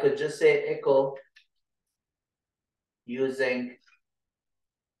I could just say echo using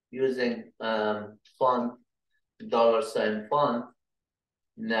font $font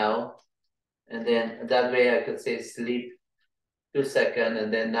now, and then that way I could say sleep 2 seconds,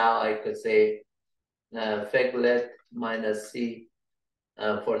 and then now I could say figlet -C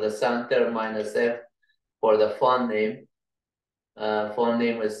for the center, -F for the font name. Font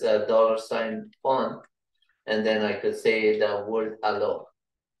name is $font, and then I could say the word hello.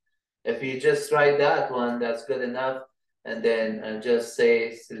 If you just write that one, that's good enough, and then just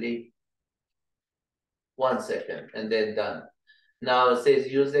say sleep 1 second, and then done. Now it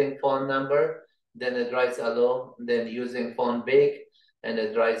says using font number, then it writes hello, then using font big, and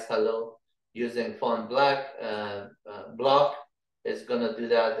it writes hello. Using font block, it's gonna do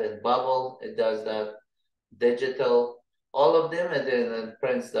that, and bubble, it does that, digital, all of them, and then it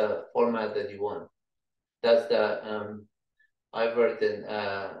prints the format that you want. That's the iVersion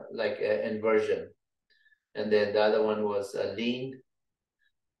inversion. And then the other one was lean,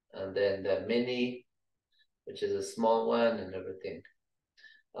 and then the mini, which is a small one, and everything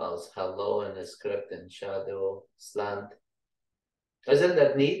else. Hello and a script and shadow, slant. Isn't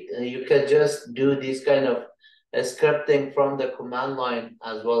that neat? You can just do these kind of scripting from the command line,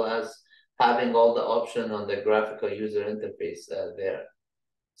 as well as having all the option on the graphical user interface there.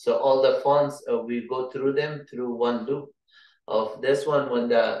 So all the fonts, we go through them through one loop. Of this one, when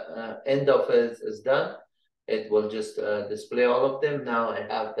the end of it is done, it will just display all of them. Now I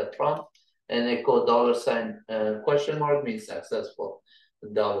have the prompt, and echo $question mark means successful.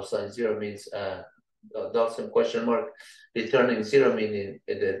 $0 means $, question mark, returning 0 meaning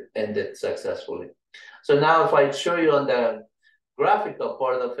it ended successfully. So now if I show you on the graphical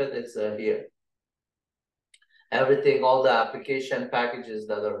part of it, it's here. Everything, all the application packages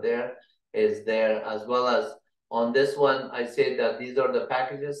that are there is there, as well as on this one, I say that these are the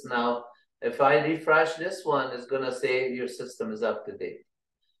packages. Now, if I refresh this one, it's gonna say your system is up to date,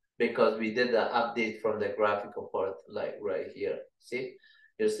 because we did the update from the graphical part, like right here. See,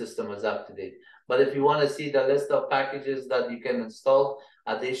 your system is up to date. But if you want to see the list of packages that you can install,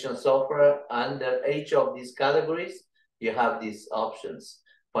 additional software under each of these categories, you have these options: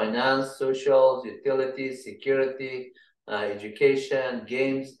 finance, socials, utilities, security, education,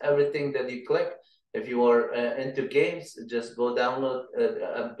 games, everything that you click. If you are into games, just go download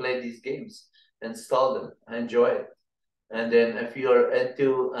and play these games, install them, enjoy it. And then if you're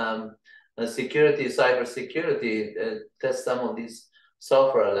into security, cyber security, test some of these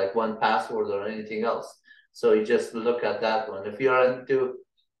software like 1Password or anything else. So you just look at that one. If you're into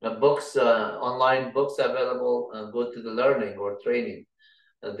books, online books available, go to the learning or training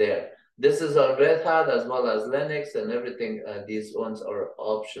there. This is on Red Hat as well as Linux and everything. These ones are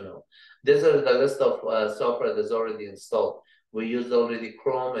optional. These are the list of software that's already installed. We used already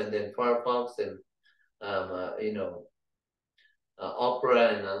Chrome, and then Firefox, and Opera,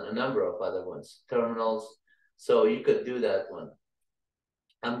 and a number of other ones, terminals. So you could do that one.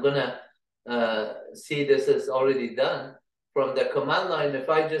 I'm gonna see this is already done from the command line. If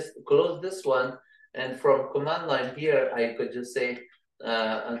I just close this one, and from command line here, I could just say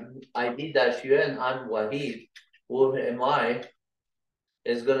ID-UN, I'm Wahid, who am I,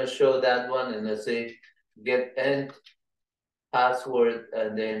 is gonna show that one, and I say get end password,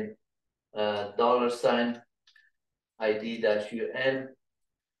 and then $ID-UN.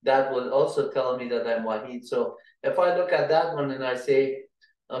 That will also tell me that I'm Wahid. So if I look at that one and I say,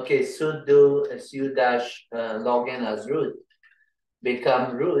 okay, sudo su-login as root,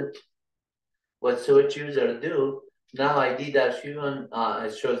 become root, what switch user do, now ID-UN,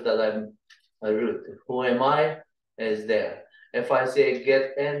 it shows that I'm a root. Who am I is there. If I say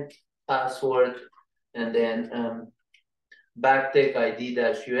get end password, and then backtick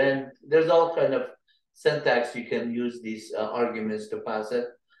ID-UN, there's all kind of syntax you can use these arguments to pass it.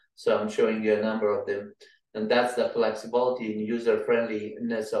 So I'm showing you a number of them. And that's the flexibility and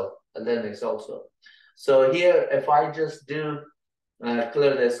user-friendliness of Linux also. So here, if I just do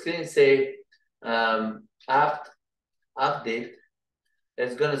clear the screen, say update,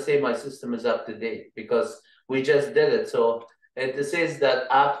 it's going to say my system is up to date because we just did it. So it says that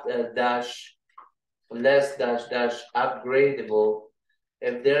upgradable.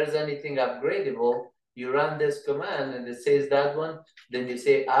 If there's anything upgradable, you run this command and it says that one, then you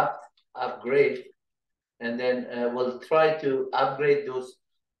say upgrade, and then we'll try to upgrade those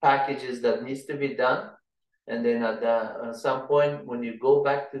packages that needs to be done. And then at some point, when you go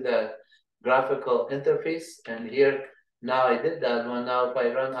back to the graphical interface, and here, now I did that one. Now if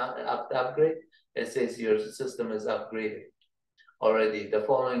I run upgrade, it says your system is upgraded already. The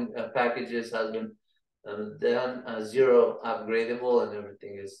following packages has been done, 0 upgradable, and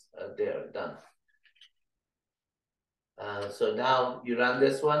everything is there, done. So now you run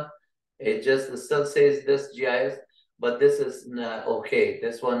this one. It still says this GIS, but this is okay.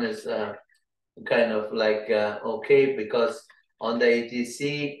 This one is kind of like okay, because on the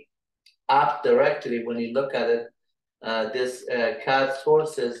ATC app directory, when you look at it, this CAD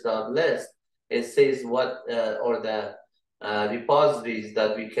sources list, it says what or the repositories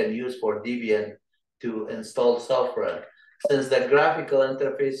that we can use for Debian to install software. Since the graphical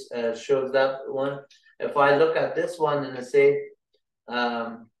interface shows that one, if I look at this one and I say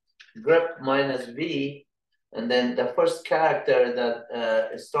grep -v, and then the first character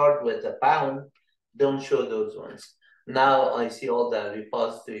that start with a pound, don't show those ones. Now I see all the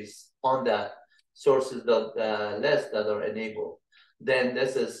repositories on the sources list that are enabled. Then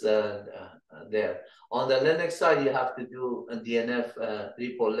this is there. On the Linux side, you have to do a DNF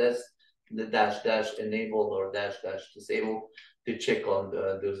repo list, the -- enabled or -- disabled to check on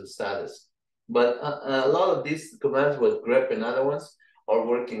those status. But a lot of these commands with grep and other ones are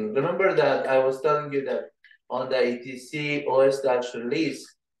working. Remember that I was telling you that on the ATC OS-release,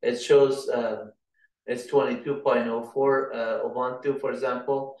 it shows it's 22.04 Ubuntu, for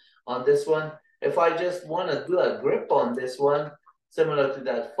example. On this one, if I just want to do a grep on this one, similar to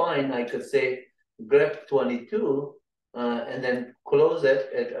that fine, I could say grep 22 and then close it.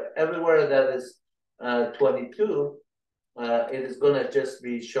 Everywhere that is 22, it is going to just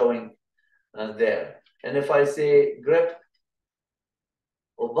be showing there. And if I say grep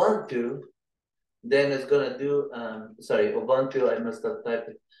Ubuntu, then it's going to do, sorry, Ubuntu, I must have typed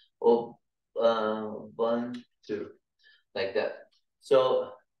it, Ubuntu, like that.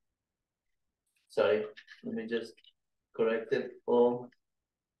 So, sorry, let me just correct it.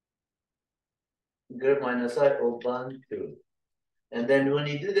 Grep -I, Ubuntu. And then when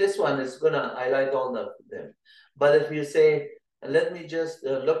you do this one, it's going to highlight all of them. But if you say, let me just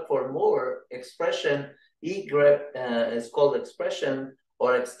look for more expression, egrep is called expression or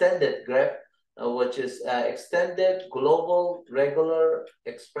extended grep, which is extended global regular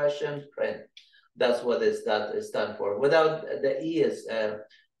expression print. That's what that is stand for. Without the E is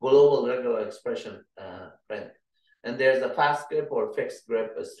global regular expression print. And there's a fast grep or fixed grep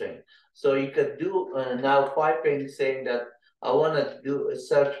string. So you could do now piping saying that I want to do a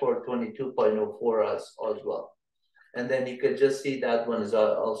search for 22.04 as well. And then you could just see that one is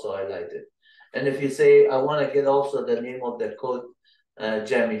also highlighted. And if you say, I want to get also the name of the code,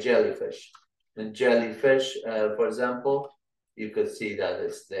 Jammy Jellyfish. And Jellyfish, for example, you could see that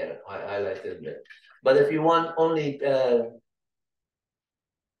it's there, highlighted there. But if you want only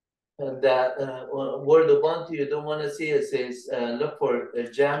that word Ubuntu, you don't want to see it says look for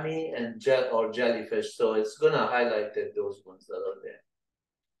Jammy and Jellyfish. So it's going to highlight those ones that are there.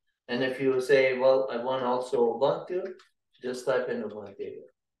 And if you say, well, I want also Ubuntu, just type in Ubuntu.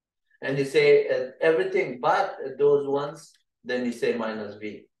 And you say everything but those ones, then you say -v,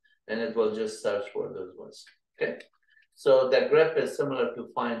 and it will just search for those ones. Okay. So the grep is similar to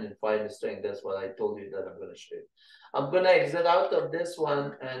find and find string. That's what I told you that I'm going to show you. I'm going to exit out of this one,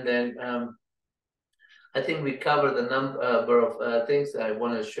 and then I think we covered a number of things. I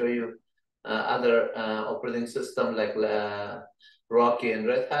want to show you other operating system like Rocky and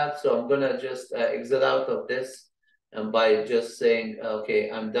Red Hat. So I'm going to just exit out of this, and by just saying, okay,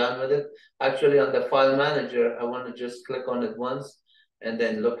 I'm done with it. Actually, on the file manager, I want to just click on it once and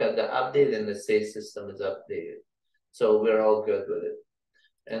then look at the update, and the say system is updated. So we're all good with it.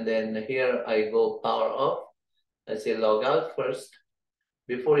 And then here I go power off. I say log out first.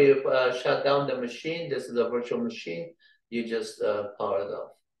 Before you shut down the machine, this is a virtual machine, you just power it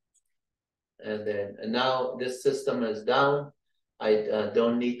off. And then now this system is down. I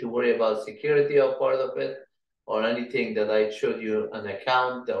don't need to worry about security or part of it or anything that I showed you an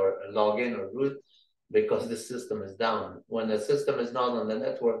account or a login or root, because the system is down. When the system is not on the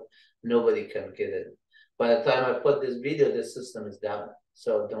network, nobody can get it. By the time I put this video, the system is down.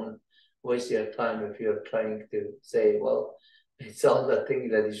 So don't waste your time if you're trying to say, well, it's all the thing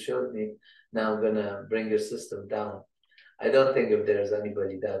that he showed me. Now I'm gonna bring your system down. I don't think if there's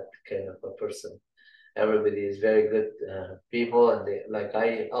anybody that kind of a person. Everybody is very good people, and they, like I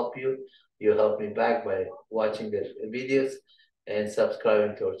help you, you help me back by watching the videos and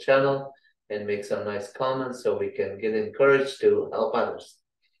subscribing to our channel and make some nice comments so we can get encouraged to help others.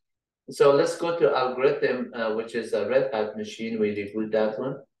 So let's go to algorithm, which is a Red Hat machine. We reboot that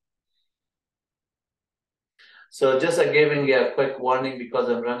one. So just giving you a quick warning because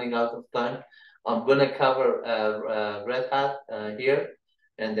I'm running out of time. I'm going to cover Red Hat here.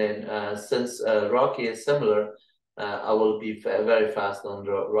 And then since Rocky is similar, I will be very fast on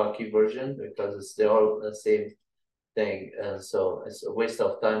the Rocky version because they're all the same thing. So it's a waste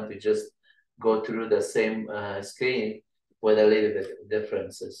of time to just go through the same screen with a little bit of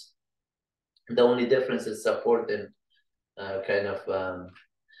differences. The only difference is support and kind of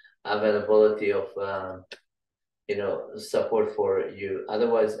availability of support for you.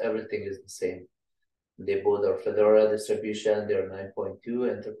 Otherwise, everything is the same. They both are Fedora distribution. They're 9.2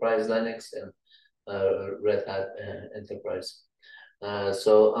 Enterprise Linux and Red Hat Enterprise.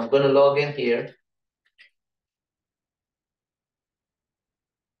 So I'm going to log in here.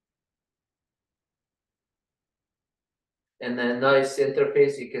 And then nice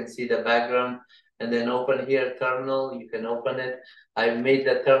interface, you can see the background. And then open here, terminal, you can open it. I've made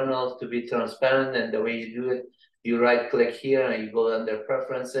the terminal to be transparent, and the way you do it, you right click here and you go under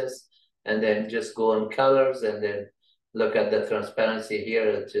preferences, and then just go on colors, and then look at the transparency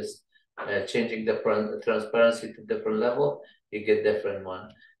here, just changing the transparency to different level, you get different one.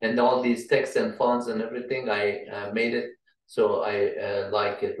 And all these text and fonts and everything, I made it, so I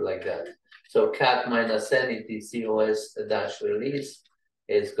like it like that. So cat -n etc os-release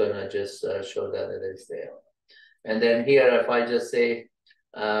is gonna just show that it is there. And then here, if I just say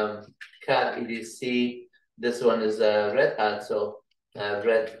cat etc, this one is Red Hat, so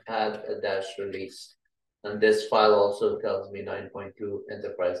Red Hat -release. And this file also tells me 9.2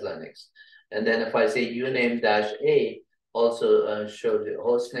 Enterprise Linux. And then if I say uname-a, also show the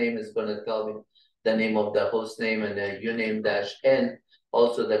host name is gonna tell me the name of the host name, and then uname-n,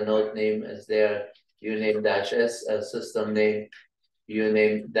 also the node name is there, uname-s, system name,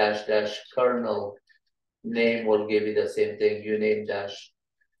 uname-kernel name will give you the same thing,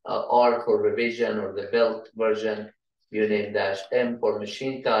 uname-r for revision or the build version, uname-m for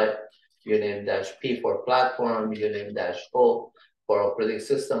machine type, uname-p for platform, uname-o for operating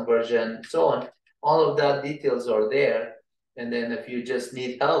system version, so on. All of that details are there. And then if you just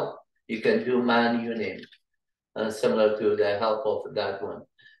need help, you can do man uname, similar to the help of that one.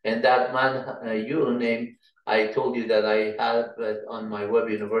 And that man uname, I told you that I have it on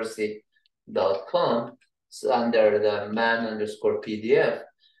MyWebUniversity.com under the man_pdf.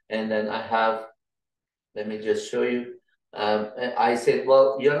 And then I have, let me just show you. I said,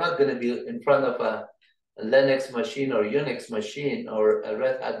 well, you're not going to be in front of a Linux machine or Unix machine or a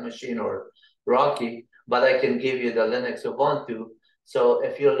Red Hat machine or Rocky, but I can give you the Linux Ubuntu. So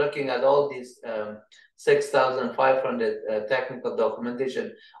if you're looking at all these 6,500 technical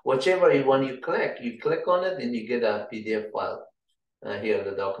documentation, whichever one you click on it, and you get a PDF file. Here,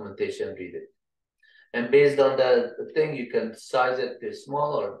 the documentation, read it. And based on the thing, you can size it to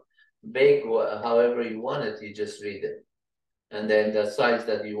small or big, however you want it, you just read it. And then the size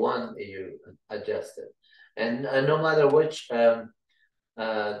that you want, you adjust it. And no matter which kind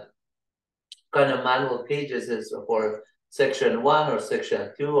of manual pages is for section 1 or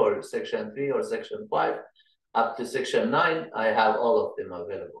section 2 or section 3 or section 5 up to section 9, I have all of them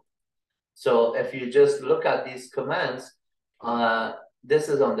available. So if you just look at these commands, this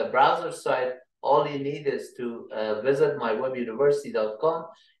is on the browser side. All you need is to visit MyWebUniversity.com.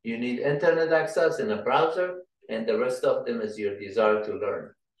 You need internet access in a browser, and the rest of them is your desire to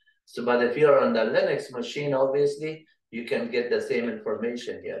learn. So, but if you're on the Linux machine, obviously, you can get the same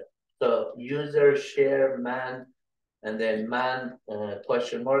information here. So user share man, and then man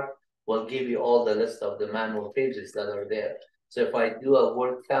question mark will give you all the list of the manual pages that are there. So if I do a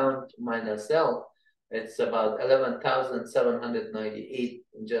word count -l, it's about 11,798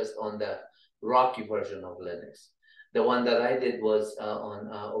 just on the Rocky version of Linux. The one that I did was on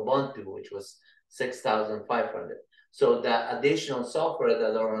Ubuntu, which was 6,500. So the additional software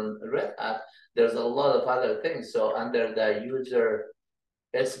that are on Red Hat, there's a lot of other things. So under the user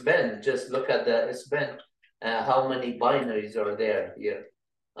SBin, just look at the SBin, how many binaries are there here?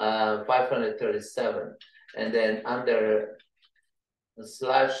 537. And then under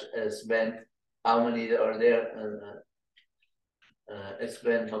 /SBin, how many are there?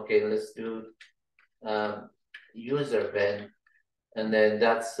 SBin, okay, let's do user bin, and then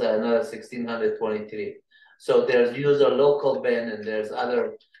that's another 1,623. So there's user local bin, and there's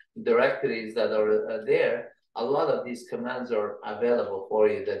other directories that are there. A lot of these commands are available for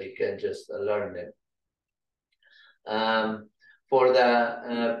you that you can just learn them. For the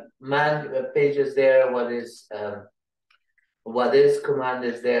man pages there, what is command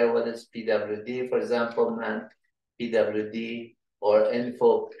is there, what is pwd, for example, man pwd, or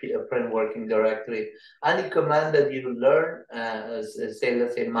info print working directory. Any command that you learn, say,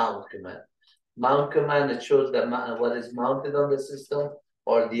 let's say mount command. Mount command, it shows the what is mounted on the system,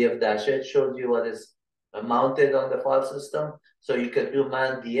 or df-h shows you what is mounted on the file system. So you can do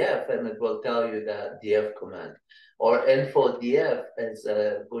man df and it will tell you the df command. Or info df is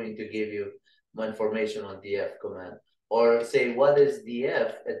going to give you more information on df command. Or say what is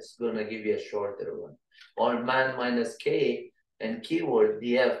df, it's going to give you a shorter one. Or man minus k and keyword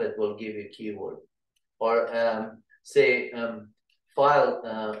df, it will give you keyword. Or say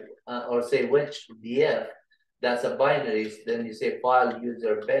file or say which df, that's a binary, then you say file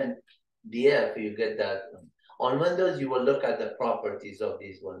user bin df, you get that. On Windows, you will look at the properties of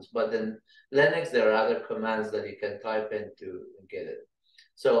these ones, but in Linux, there are other commands that you can type in to get it.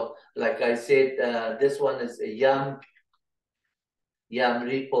 So, like I said, this one is a yum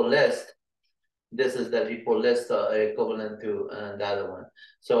repo list. This is the repo list equivalent to the other one.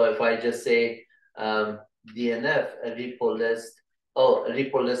 So if I just say DNF, a repo list, oh, a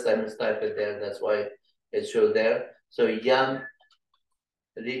repo list, I mistyped it there, that's why it showed there. So yum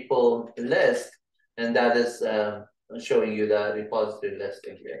repo list, and that is showing you the repository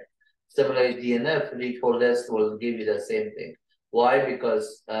listing here. Similarly, DNF repo list will give you the same thing. Why?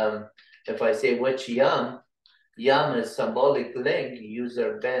 Because if I say which yum is symbolic link,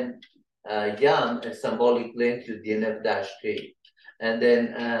 user bin yum is symbolic link to DNF-3. And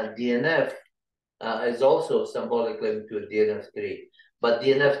then DNF is also symbolic link to DNF3. But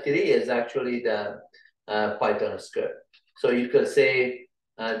DNF3 is actually the Python script. So you could say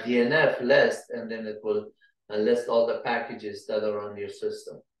DNF list, and then it will list all the packages that are on your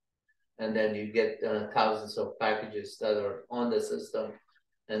system. And then you get thousands of packages that are on the system.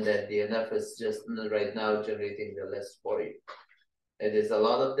 And then DNF is just right now generating the list for you. It is a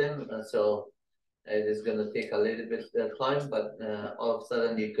lot of them, so it is going to take a little bit of time, but all of a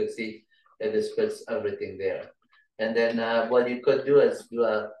sudden you could see it fits everything there. And then what you could do is do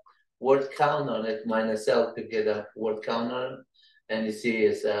a word count on it, minus L to get a word count on it. And you see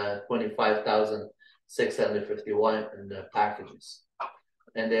it's 25,651 packages.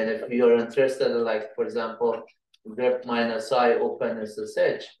 And then if you're interested, like for example, grep minus I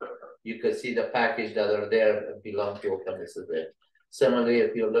OpenSSH, you could see the package that are there belong to OpenSSH. Similarly,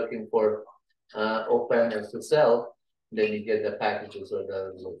 if you're looking for OpenSSL, then you get the packages or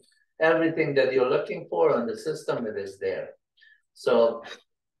the everything that you're looking for on the system, it is there. So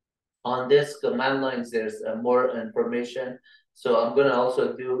on this command lines, there's more information. So I'm going to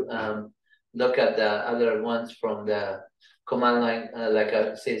also do look at the other ones from the command line, like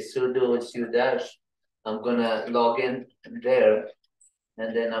I say sudo sudo-. I'm going to log in there,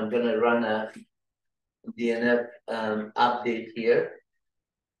 and then I'm going to run a DNF update here.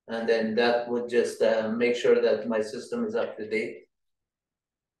 And then that would just make sure that my system is up to date.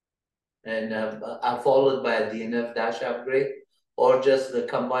 And followed by a DNF dash upgrade, or just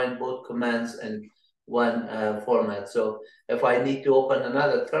combine both commands in one format. So if I need to open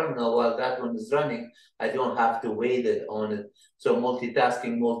another terminal while that one is running, I don't have to wait it on it. So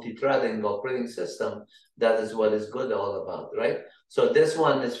multitasking, multi-threading, operating system, that is what is good all about, right? So this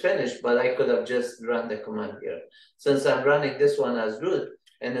one is finished, but I could have just run the command here. Since I'm running this one as root,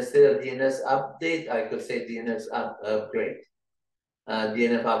 and instead of DNS update, I could say DNS upgrade.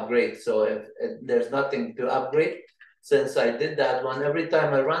 DNF upgrade. So if there's nothing to upgrade, since I did that one, every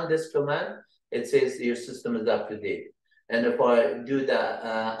time I run this command, it says your system is up to date. And if I do the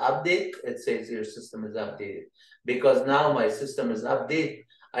update, it says your system is updated. Because now my system is updated,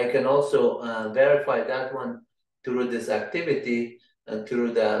 I can also verify that one through this activity and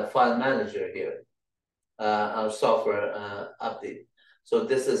through the file manager here, our software update. So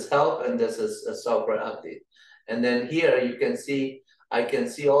this is help, and this is a software update. And then here you can see, I can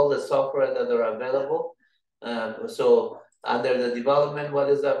see all the software that are available. So under the development, what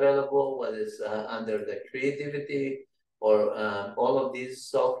is available, what is under the creativity, or all of these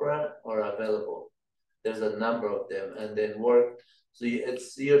software are available. There's a number of them, and then work. So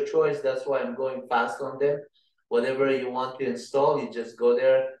it's your choice. That's why I'm going fast on them. Whatever you want to install, you just go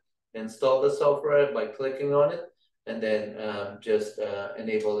there, install the software by clicking on it, and then just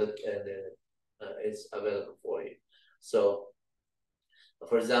enable it, and then it's available for you. So,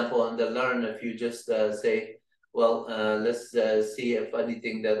 for example, on the learn, if you just say, well, let's see if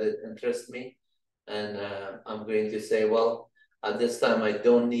anything that interests me, and I'm going to say, well, at this time, I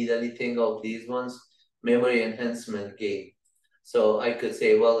don't need anything of these ones, memory enhancement game. So I could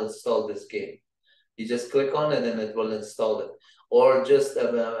say, well, install this game. You just click on it and it will install it. Or just,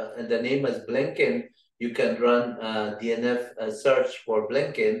 and the name is Blinken, you can run DNF search for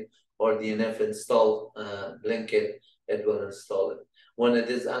Blinken, or DNF install Blinken, it will install it. When it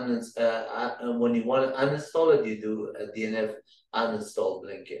is when you want to uninstall it, you do a DNF uninstall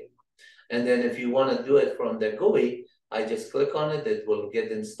Blinken. And then if you want to do it from the GUI, I just click on it, it will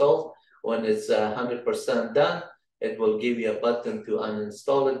get installed. When it's 100% done, it will give you a button to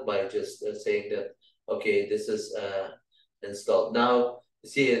uninstall it by just saying that, okay, this is installed. Now,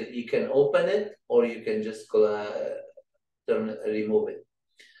 see, you can open it or you can just remove it.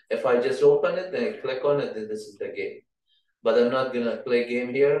 If I just open it, then I click on it, then this is the game. But I'm not gonna play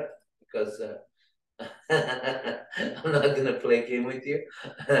game here because I'm not gonna play game with you.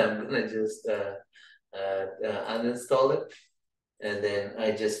 I'm gonna just uninstall it, and then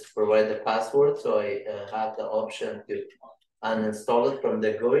I just provide the password. So I have the option to uninstall it from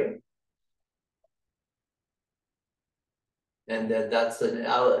the GUI. And that's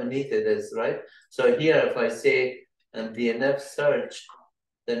how neat it is, right? So here, if I say DNF search,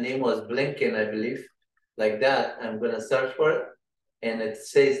 the name was Blinken, I believe, like that, I'm gonna search for it, and it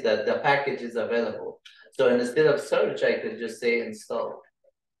says that the package is available. So instead of search, I could just say install.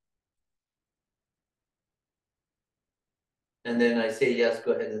 And then I say, yes,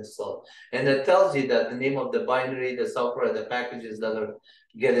 go ahead and install. And it tells you that the name of the binary, the software, the packages that are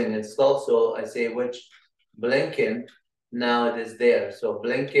getting installed. So I say which Blinken, now it is there. So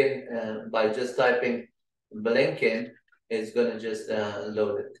Blinken, by just typing Blinken, it's gonna just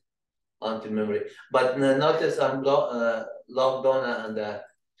load it onto memory. But notice I'm logged on the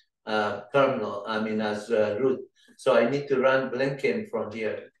terminal, I mean as root. So I need to run Blinken from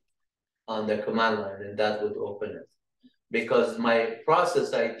here on the command line, and that would open it. Because my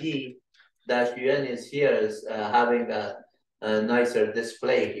process ID -un is here is having a nicer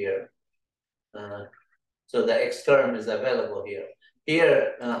display here. So the Xterm is available here.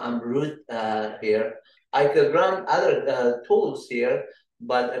 Here, I'm root here. I could run other tools here,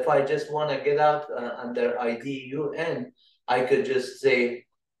 but if I just want to get out under ID-UN, I could just say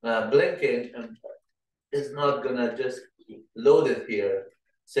Blinken is not gonna just load it here.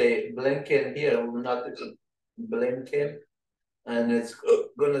 Say Blinken here, we're not Blinken, and it's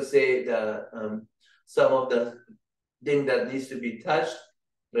gonna say the some of the thing that needs to be touched.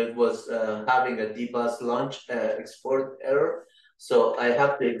 It was having a dbus launch export error. So I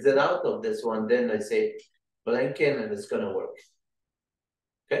have to exit out of this one. Then I say Blinken, and it's gonna work.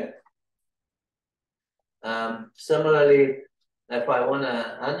 Okay. Similarly, if I wanna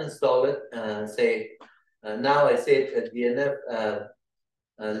uninstall it, say now I say DNF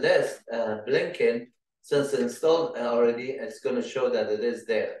list Blinken. Since installed already, it's gonna show that it is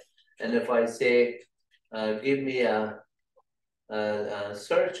there. And if I say give me a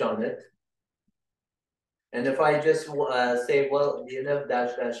search on it. And if I just say, well,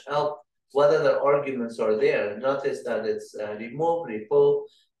 DNF-help, what other arguments are there? Notice that it's remove, repo,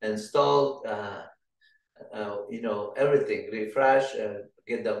 install, everything, refresh,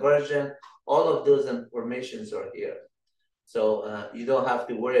 get the version, all of those informations are here. So you don't have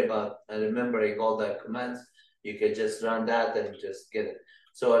to worry about remembering all the commands. You can just run that and just get it.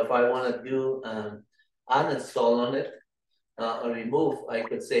 So if I want to do uninstall on it, or remove, I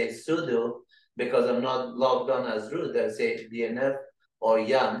could say sudo, because I'm not logged on as root. I say DNF or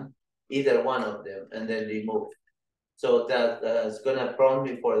yum, either one of them, and then remove. So that is going to prompt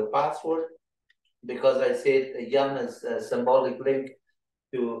me for the password, because I said yum is a symbolic link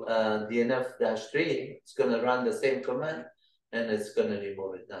to DNF-3. It's going to run the same command, and it's going to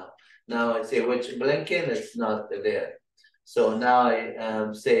remove it now. Now I say which Blinken, it's not there. So now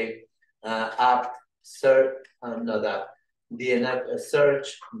I say apt search, not that. DNF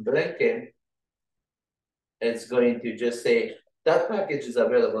search Blinken, it's going to just say that package is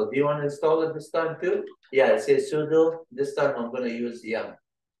available. Do you want to install it this time too? Yeah, it says sudo. This time I'm going to use yum.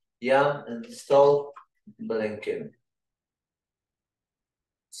 Yum install Blinken.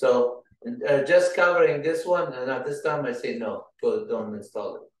 So just covering this one, and at this time I say no, don't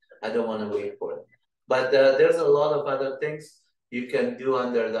install it. I don't want to wait for it. But there's a lot of other things you can do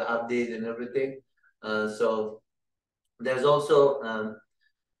under the update and everything. So there's also,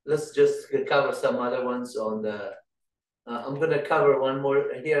 let's just cover some other ones on the, I'm going to cover one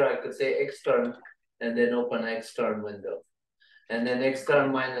more. Here I could say Xterm, and then open Xterm window. And then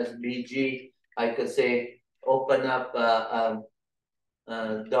Xterm -bg, I could say open up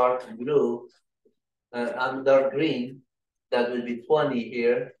dark blue, dark green, that will be 20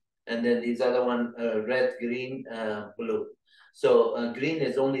 here. And then these other one, red, green, blue. So green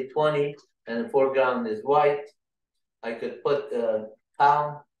is only 20, and the foreground is white. I could put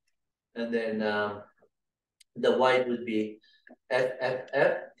pound, and then the white would be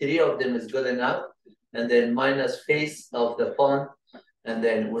FFF. 3 of them is good enough. And then minus face of the font, and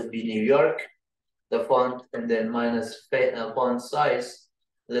then would be New York, the font, and then minus font size,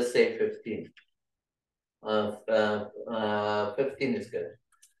 let's say 15. 15 is good.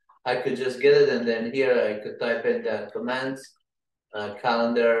 I could just get it, and then here I could type in the commands,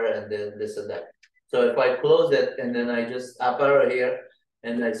 calendar, and then this and that. So if I close it and then I just up arrow here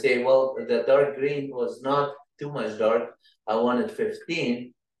and I say, well, the dark green was not too much dark. I wanted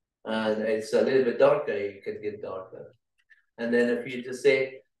 15. It's a little bit darker. You could get darker. And then if you just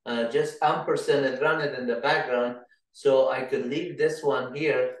say, just ampersand and run it in the background, so I could leave this one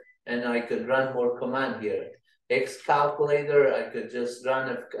here and I could run more command here. X calculator, I could just run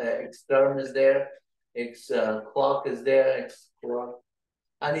if X term is there, X clock is there, X clock.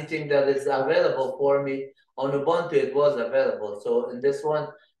 Anything that is available for me. On Ubuntu, it was available. So in this one,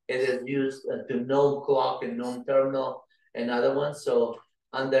 it is used to gnome clock and gnome terminal and other ones. So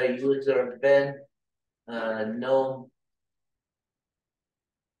under user ben, gnome,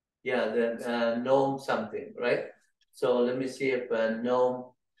 yeah, the gnome something, right? So let me see if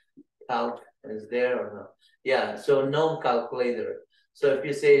gnome calc is there or not. Yeah, so gnome calculator. So if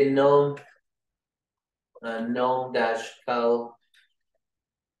you say gnome, gnome dash calculator,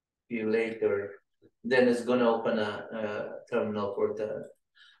 then it's going to open a terminal for the.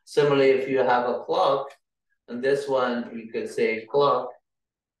 Similarly, if you have a clock, and this one you could say clock.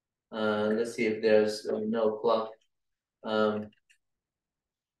 Let's see if there's no clock.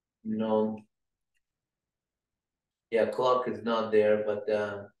 No. Yeah, clock is not there, but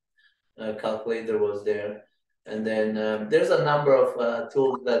calculator was there. And then there's a number of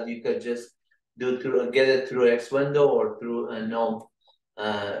tools that you could just do through, get it through X window or through a GNOME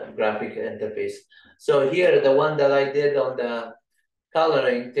graphic interface. So here, the one that I did on the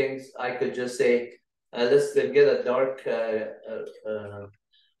coloring things, I could just say, let's get a dark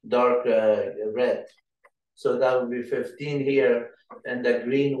red. So that would be 15 here, and the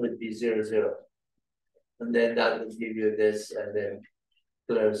green would be 0, 0. And then that will give you this, and then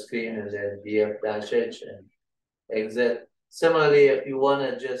clear screen, and then df-h and exit. Similarly, if you want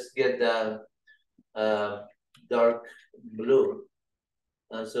to just get the dark blue,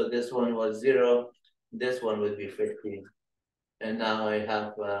 so this one was 0, this one would be 15. And now I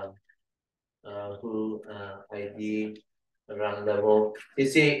have who ID run level. You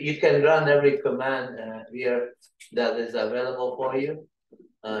see, you can run every command here that is available for you.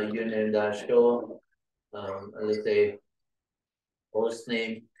 Uname-show, let's say host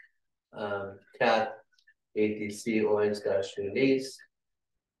name, cat etc os-release,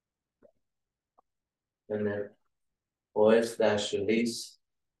 and then os-release,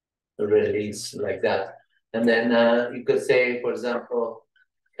 release like that. And then you could say, for example,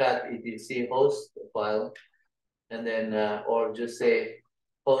 cat etc host file, and then or just say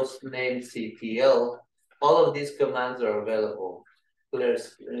host name ctl. All of these commands are available. Clear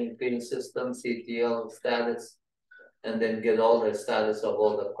screen, clean system, ctl status, and then get all the status of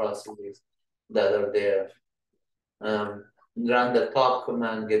all the processes that are there. Run the top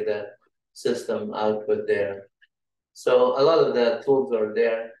command, get the system output there. So a lot of the tools are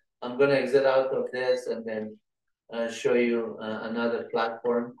there. I'm going to exit out of this and then show you another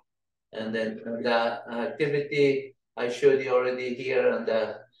platform. And then the activity I showed you already here, and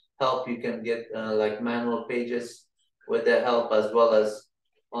the help, you can get like manual pages with the help, as well as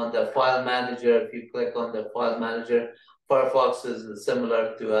on the file manager. If you click on the file manager, Firefox is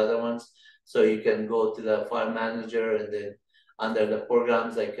similar to other ones. So you can go to the file manager, and then under the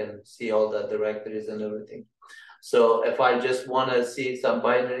programs, I can see all the directories and everything. So if I just want to see some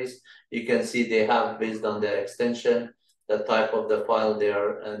binaries, you can see they have, based on the extension, the type of the file they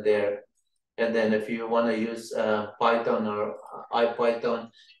are there. And then if you want to use Python or IPython,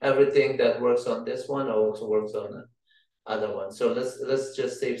 everything that works on this one also works on the other one. So let's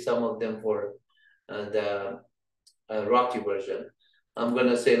just save some of them for the Rocky version. I'm going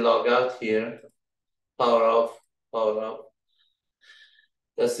to say log out here, power off, power off.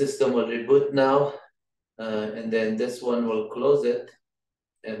 The system will reboot now. And then this one will close it.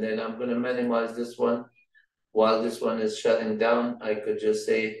 And then I'm going to minimize this one. While this one is shutting down, I could just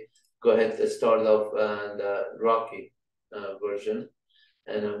say, go ahead to start off the Rocky version.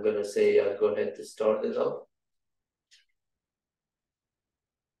 And I'm going to say, go ahead to start it off.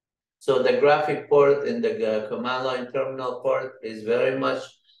 So the graphic port in the command line terminal port is very much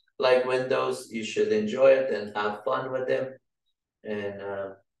like Windows. You should enjoy it and have fun with them and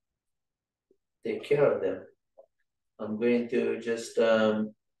take care of them. I'm going to just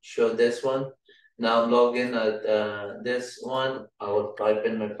show this one. Now I'm logged in at this one. I will type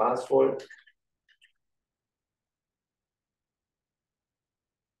in my password.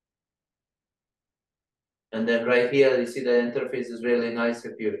 And then right here, you see the interface is really nice.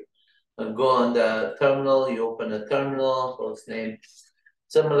 If you go on the terminal, you open a terminal, host name,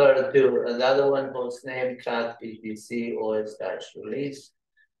 similar to another one, host name, cat etc os-release.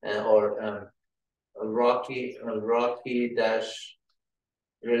 or a Rocky dash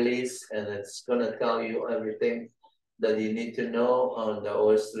release, and it's gonna tell you everything that you need to know on the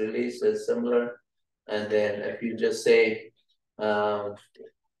OS release is similar. And then if you just say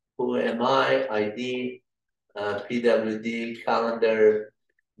who am I, ID, PWD, calendar,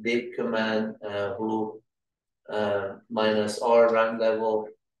 date command, who -R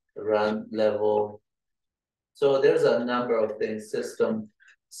run level. So there's a number of things, system,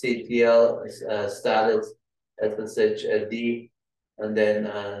 CTL, status, SSHD, and then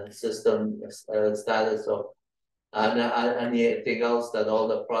system status of anything else that all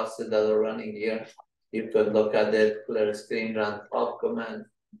the processes that are running here. You could look at it, clear screen, run top command,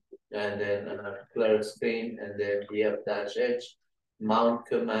 and then clear screen, and then df-h, mount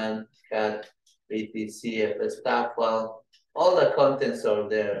command, cat, etc, fs tab file. All the contents are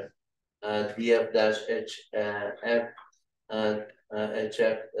there. df-h, f,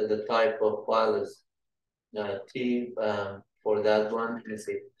 hf, the type of file is t for that one. Let me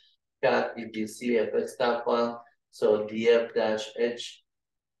see, cat, etc, fs tab file. So df-h,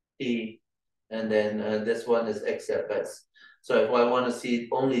 t, and then this one is xfs. So if I want to see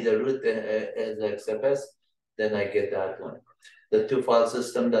only the root as xfs, then I get that one. The two file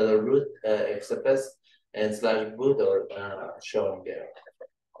system that are root xfs and /boot are shown there.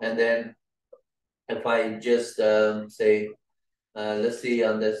 And then if I just say, let's see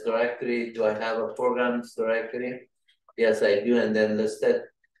on this directory, do I have a programs directory? Yes, I do. And then let's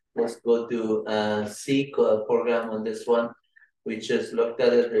go to C program on this one. We just looked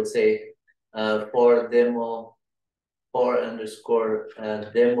at it. Let's say for demo,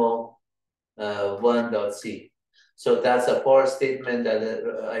 demo 1.c. So that's a for statement that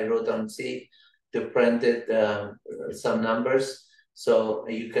I wrote on C to print it some numbers. So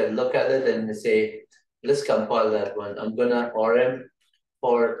you can look at it and say, let's compile that one. I'm gonna RM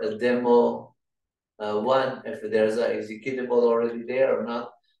for a demo 1, if there's an executable already there or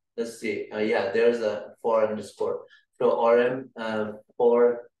not. Let's see. Yeah, there's a for underscore. So RM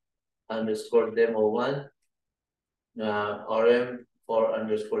for underscore demo 1, RM for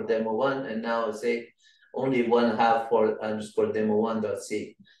underscore demo 1, and now I say only 1/2 for underscore demo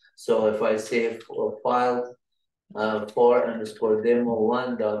 1.c. So if I say for file for underscore demo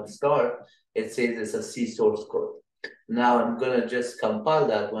 1.start, it says it's a C source code. Now I'm gonna just compile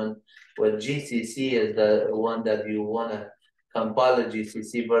that one. Well, GCC is the one that you wanna compile a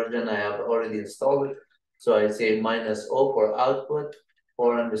GCC version. I have already installed it. So I say -O for output, for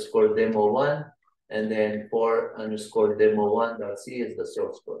underscore demo 1, and then for underscore demo 1.c is the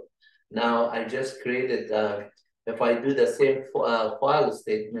source code. Now I just created, if I do the same file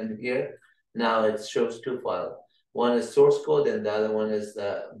statement here, now it shows two files. One is source code and the other one is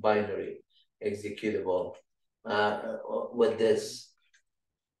the binary executable. With this,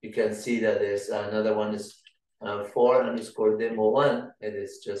 you can see that there's another one is for underscore demo 1. It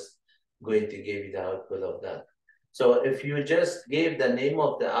is just going to give you the output of that. So if you just gave the name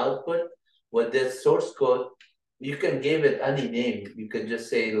of the output with this source code, you can give it any name. You can just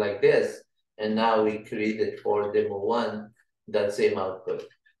say like this, and now we created for demo 1 that same output.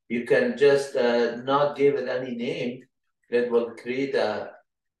 You can just not give it any name. It will create a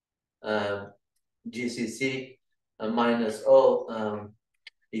GCC -O.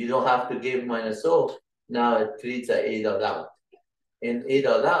 You don't have to give -O. Now it creates a a.out. And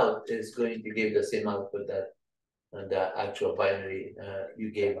a.out is going to give the same output that the actual binary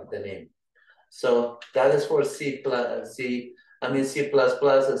you gave the name. So that is for C++. C is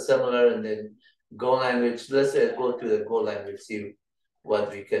similar, and then Go language. Let's go to the Go language, see what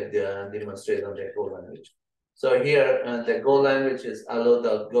we can demonstrate on the Go language. So here, the Go language is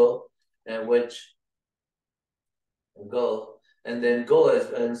allo.go, and which Go, and then Go is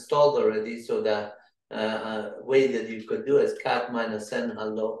installed already. So the way that you could do is cat -n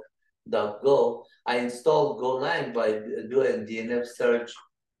hello.go. I installed Golang by doing DNF search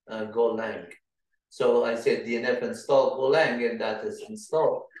Golang. So I said DNF install Golang, and that is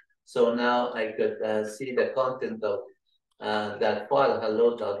installed. So now I could see the content of that file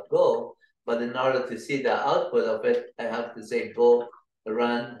hello.go. But in order to see the output of it, I have to say go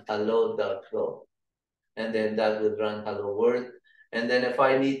run hello.go. And then that would run hello world. And then if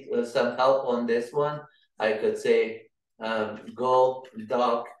I need some help on this one, I could say go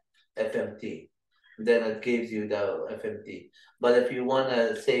doc fmt. Then it gives you the fmt. But if you want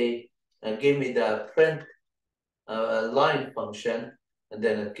to say, give me the print line function, and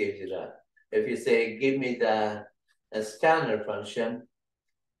then it gives you that. If you say, give me the scanner function,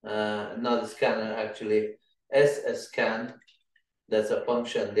 not a scanner actually, scan, that's a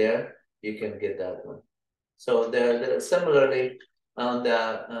function there, you can get that one. So they're similarly, on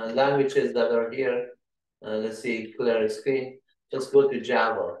the languages that are here. Let's see, clear screen. Let's go to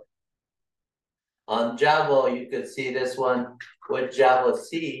Java. On Java, you can see this one with Java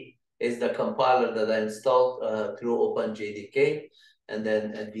C is the compiler that I installed through OpenJDK, and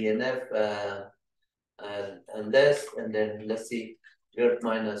then a DNF and this, and then let's see,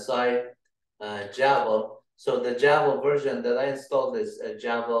 grep-i Java. So the Java version that I installed is a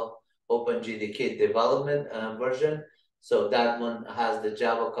Java OpenJDK development version. So that one has the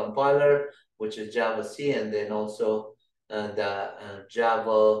Java compiler, which is Java C, and then also the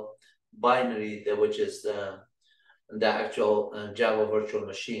Java binary, which is the actual Java virtual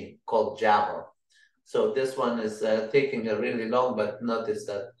machine called Java. So this one is taking a really long, but notice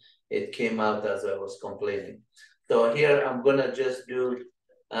that it came out as I was complaining. So here I'm gonna just do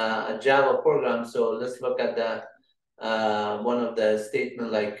a Java program. So let's look at the one of the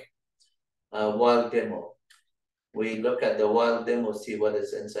statement like while demo. We look at the while demo, see what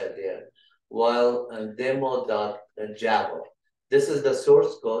is inside there. While demo.java. This is the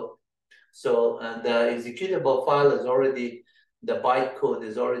source code. So the executable file is already, the bytecode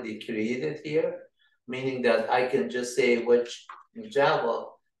is already created here, meaning that I can just say which Java,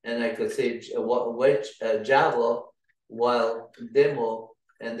 and I could say which Java while demo,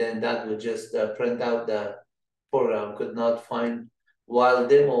 and then that would just print out the program. Could not find while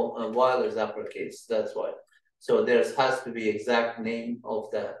demo, while is uppercase, that's why. So there has to be exact name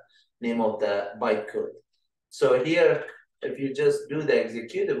of the bytecode. So here, if you just do the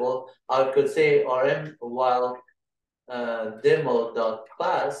executable, I could say rm while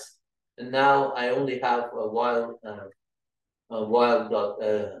demo.class, and now I only have a while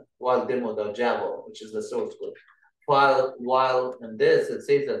demo.java, which is the source code. While and this, it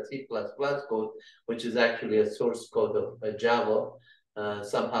says that C++ code, which is actually a source code of Java.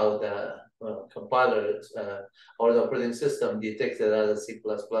 Somehow the compiler or the operating system detects it as a C++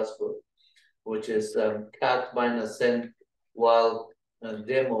 code, which is cat-send while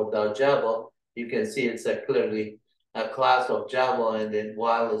demo.java. You can see it's clearly a class of Java, and then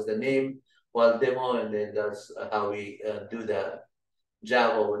while is the name, while demo, and then that's how we do the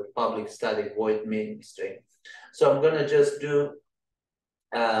Java with public static void main string. So I'm gonna just do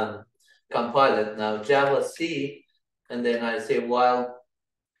compile it now, Java C, and then I say while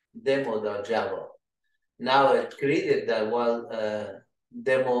demo.java. Now it created the while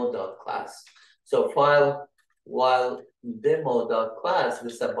demo.class. So file while demo.class,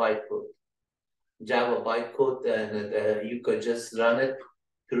 this is a bytecode, Java bytecode, and you could just run it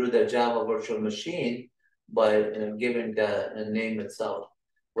through the Java virtual machine by giving the name itself.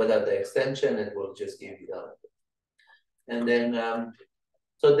 Without the extension, it will just give you that. And then,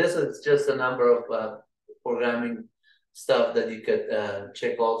 so this is just a number of programming stuff that you could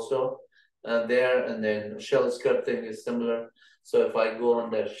check also there. And then shell scripting is similar. So if I go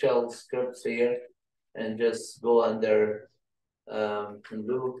under shell scripts here and just go under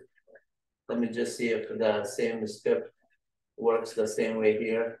loop, let me just see if the same script works the same way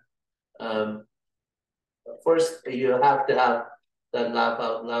here. First, you have to have that laugh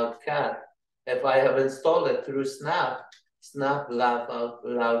out loud cat. If I have installed it through Snap laugh out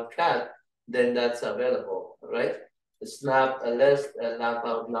loud cat, then that's available, right? Snap ls laugh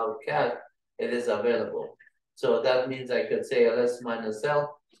out loud cat, it is available. So that means I could say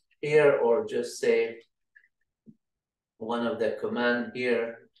ls-l here, or just say one of the command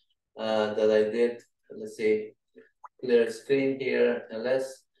here that I did. Let's say clear screen here,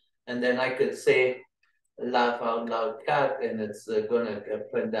 ls, and then I could say laugh out loud cat, and it's gonna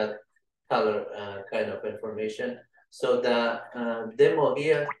print that color kind of information. So the demo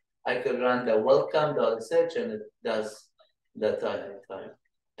here, I could run the welcome.sh, and it does the time.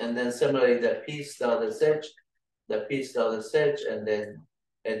 And then similarly the piece.sh, and then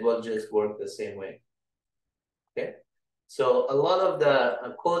it will just work the same way. Okay. So a lot of the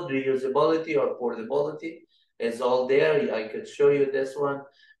code reusability or portability is all there. I could show you this one.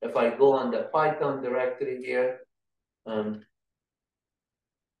 If I go on the Python directory here,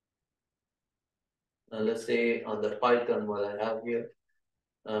 let's say on the Python what I have here,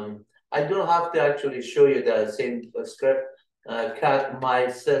 I don't have to actually show you the same script, cat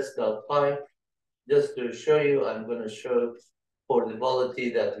mysys.py. Just to show you, I'm going to show portability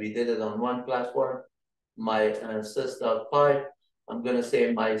that we did it on one platform, my sys.py. I'm going to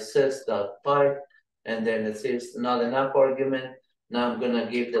say my sys.py, and then it says not enough argument. Now I'm going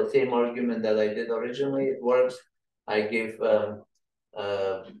to give the same argument that I did originally. It works. I gave,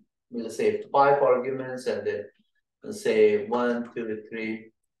 let's say 5 arguments, and then let's say 1, 2,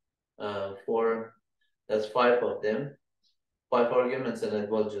 3, 4. That's 5 of them. 5 arguments, and it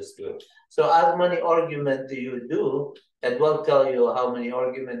will just do it. So as many arguments do you do, it will tell you how many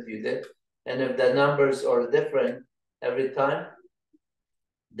arguments you did. And if the numbers are different every time,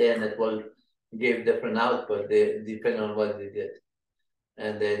 then it will give different output depending on what they did.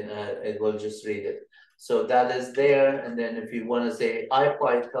 And then it will just read it. So that is there. And then if you want to say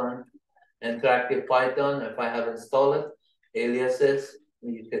IPython, interactive Python, if I have installed it, aliases,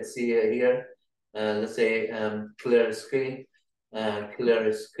 you can see here. Let's say clear screen,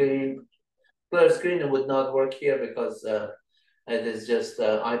 clear screen. Clear screen, it would not work here because it is just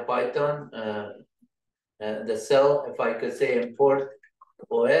IPython. The cell, if I could say import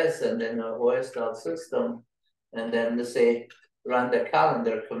OS and then os.system, and then let's say run the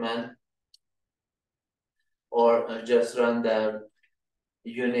calendar command, or just run the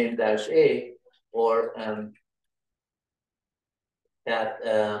uname-a, or cat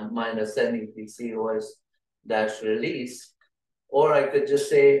minus sending pc os-release, or I could just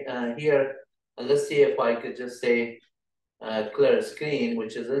say here, let's see if I could just say clear screen,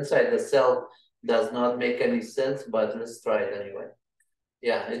 which is inside the cell, does not make any sense, but let's try it anyway.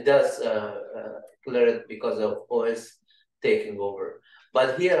 Yeah, it does clear it because of OS taking over.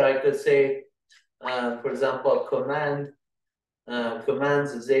 But here I could say, for example, commands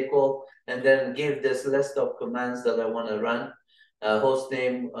is equal, and then give this list of commands that I want to run. Host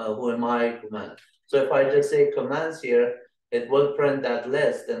name, who am I, command. So if I just say commands here, it will print that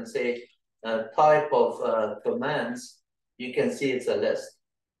list and say type of commands. You can see it's a list,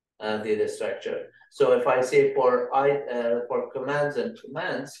 data structure. So if I say for commands and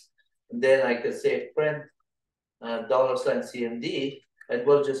commands, then I could say print $CMD, it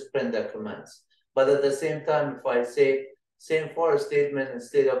will just print the commands. But at the same time, if I say same for statement,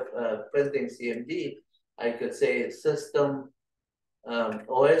 instead of printing CMD, I could say system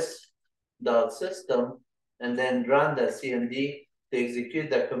os.system, and then run the CMD to execute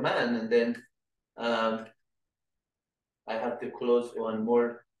the command, and then I have to close one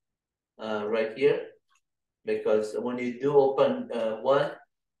more right here, because when you do open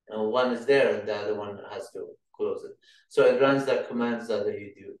one is there and the other one has to close it. So it runs the commands that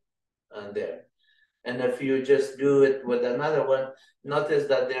you do there. And if you just do it with another one, notice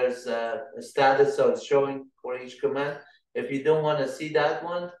that there's a status of showing for each command. If you don't want to see that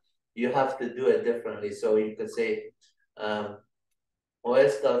one, you have to do it differently. So you could say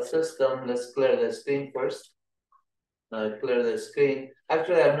os.system, let's clear the screen first. Clear the screen.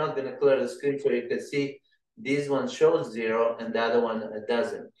 Actually, I'm not going to clear the screen, so you can see these ones show 0 and the other one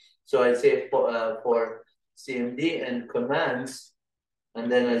doesn't. So I say for CMD and commands, and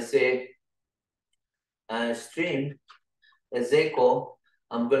then I say stream is equal,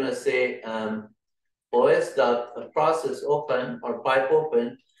 I'm going to say os.process open or pipe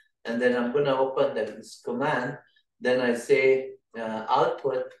open, and then I'm going to open this command. Then I say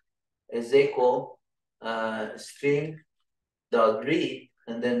output is equal stream.read,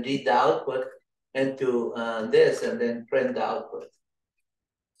 and then read the output into this, and then print the output.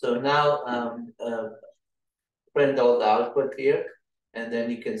 So now print all the output here, and then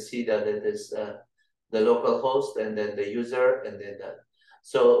you can see that it is the local host, and then the user, and then that.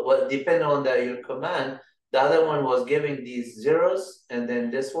 So what depending on your command, the other one was giving these zeros, and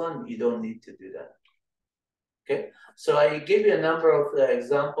then this one, you don't need to do that. Okay, so I give you a number of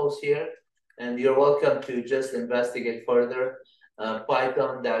examples here, and you're welcome to just investigate further.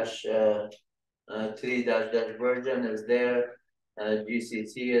 Python-3 version is there.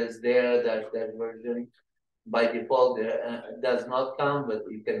 GCC is there, -- version. By default, it does not come, but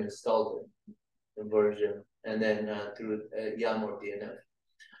you can install the version, and then through YAM or DNF.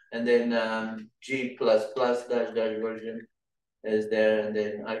 And then G++ -- version is there, and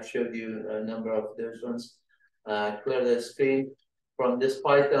then I showed you a number of those ones. Clear the screen. From this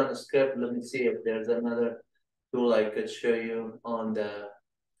Python script, let me see if there's another tool I could show you on the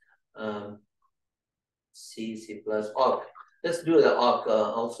C++, awk. Let's do the awk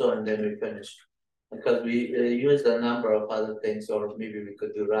also, and then we finish. Because we used a number of other things, or maybe we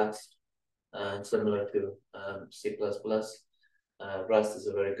could do Rust, similar to C++. Rust is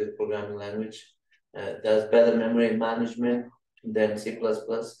a very good programming language. Does better memory management than C++.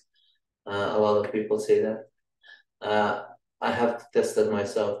 A lot of people say that. I have tested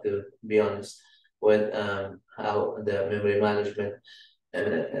myself, to be honest, with how the memory management.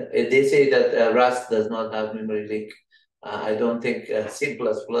 They say that Rust does not have memory leak. I don't think C++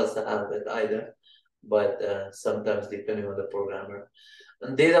 have it either, but sometimes depending on the programmer.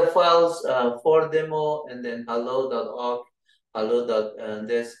 And data files for demo, and then hello.awk,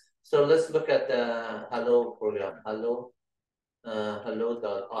 hello.this. So let's look at the hello program, hello.awk.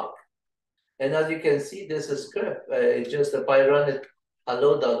 And as you can see, this is script. It's just if I run it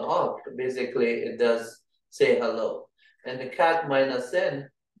hello.awk, basically it does say hello. and the cat minus n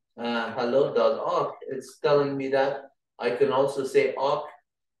hello.awk, it's telling me that I can also say awk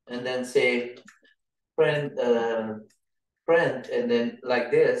and then say print print and then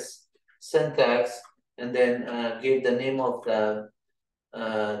like this syntax and then give the name of the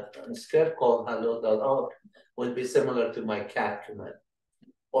script called hello.awk would be similar to my cat command.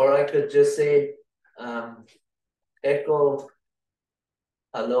 Or I could just say echo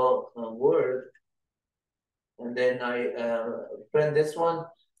hello word, and then I print this one,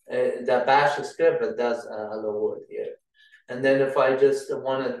 the bash script that does hello word here. And then if I just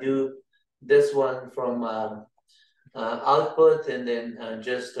want to do this one from output and then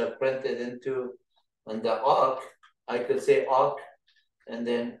just print it into on the awk, I could say awk and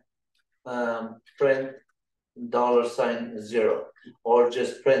then print $0, or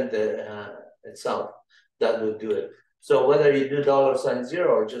just print the itself. That would do it. So whether you do $0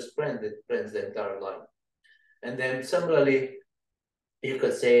 or just print, it prints the entire line. And then similarly, you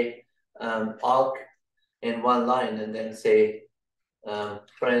could say awk in one line and then say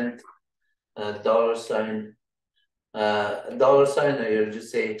print $, or you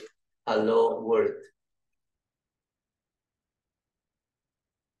just say hello word.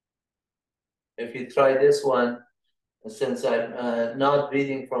 If you try this one, since I'm not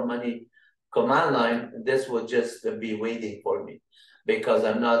reading from any command line, this will just be waiting for me because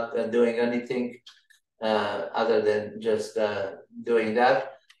I'm not doing anything other than just doing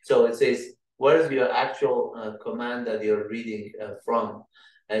that. So it says, where's your actual command that you're reading from?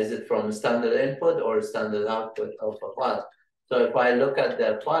 Is it from standard input or standard output of a file? So if I look at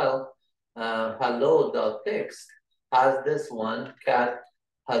the file, hello.txt has this one, cat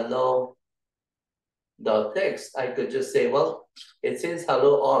hello.txt, I could just say, well, it says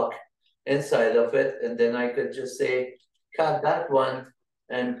hello awk inside of it, and then I could just say cat that one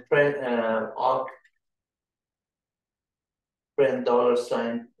and print awk print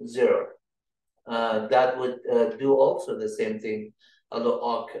 $0. That would do also the same thing, hello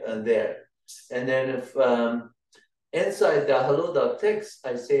awk there. And then if inside the hello.txt,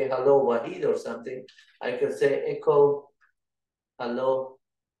 I say hello Wahid or something, I could say echo hello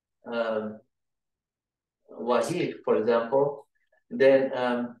Wahid, for example. Then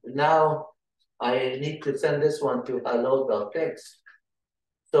now I need to send this one to hello.txt.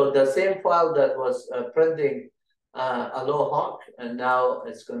 So the same file that was printing hello Hawk, and now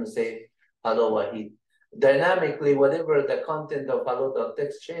it's going to say hello Wahid. Dynamically, whatever the content of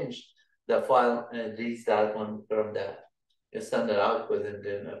hello.txt changed, the file reads that one from the standard output and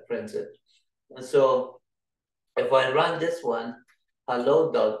then prints it. And so if I run this one,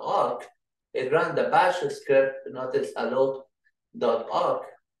 hello.awk, it runs the bash script. Notice hello.awk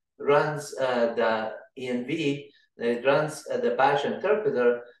runs the env, it runs the bash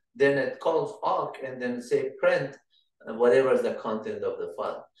interpreter, then it calls awk and then say print whatever is the content of the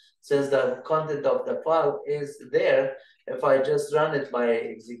file. Since the content of the file is there, if I just run it by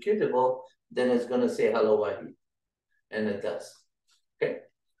executable, then it's going to say hello Wahid, and it does. Okay,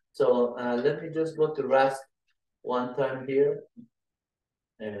 so let me just go to Rust one time here,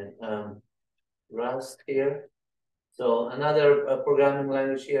 and Rust here. So another programming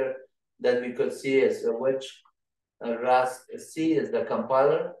language here that we could see is which Rust C is the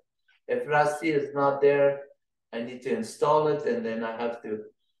compiler. If Rust C is not there, I need to install it, and then I have to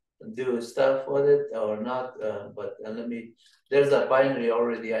do stuff with it or not. But let me, there's a binary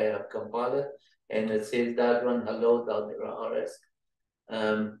already I have compiled it, and it says that one hello.rs.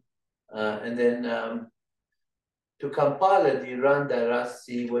 And then to compile it, you run the Rust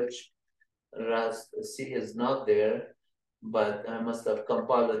C, which Rust C is not there, but I must have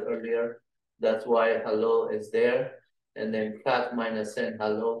compiled it earlier. That's why hello is there. And then cat minus n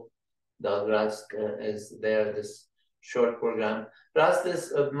hello.rust is there, this short program. Rust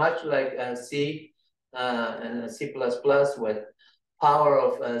is much like C and C++ with power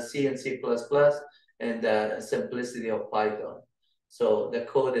of C and C++ and the simplicity of Python. So the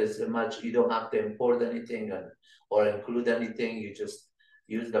code is much, you don't have to import anything or include anything. You just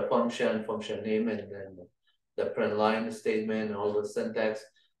use the function name, and then the print line statement, and all the syntax.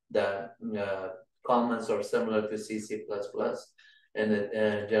 The comments are similar to C++, and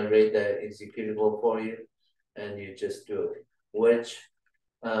it generate the executable for you, and you just do it. Which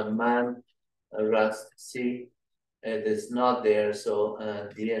man Rust C, it is not there, so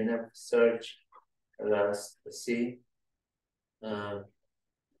DNF search Rust C, and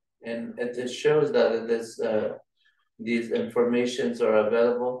it just shows that it is these informations are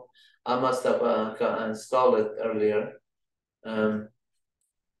available. I must have installed it earlier.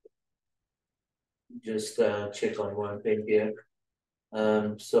 Just check on one thing here.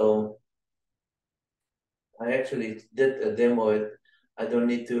 So I actually did a demo it. I don't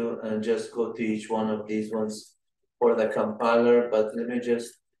need to just go to each one of these ones for the compiler, but let me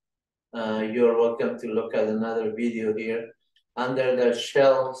just, you're welcome to look at another video here. Under the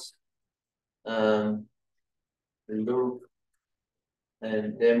shells, loop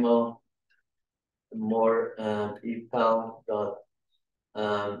and demo, more epal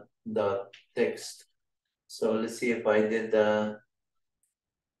dot text. So let's see if I did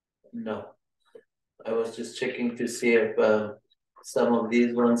no. I was just checking to see if some of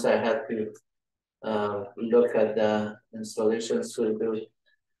these ones I had to look at the installation. So do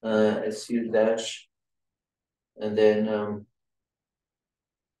su dash, and then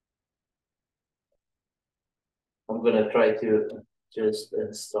I'm gonna try to just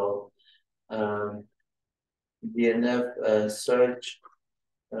install DNF search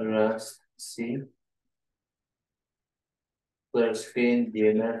Rust C, clear screen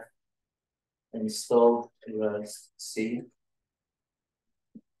DNF install Rust C.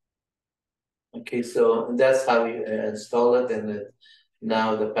 Okay, so that's how you install it, and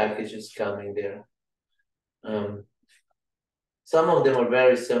now the package is coming there. Some of them are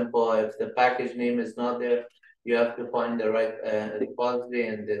very simple. If the package name is not there, you have to find the right repository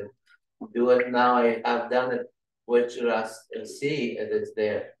and then do it. Now I have done it with Rust C, it is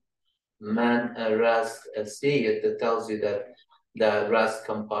there. Man Rust C, it tells you that the Rust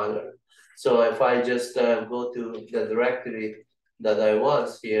compiler. So if I just go to the directory that I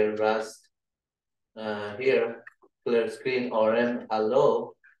was here, Rust, here, clear screen rm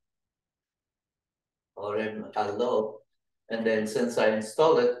hello, and then since I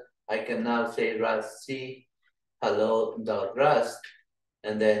install it, I can now say Rust C hello.rust,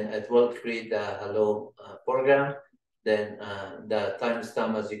 and then it will create the hello program. Then the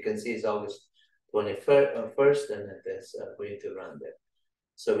timestamp, as you can see, is August 21st, and it is going to run there.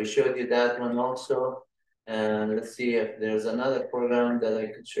 So we showed you that one also. And let's see if there's another program that I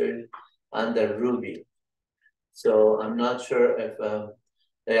could show you under Ruby. So I'm not sure if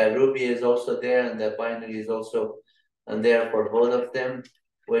Ruby is also there, and the binary is also there for both of them,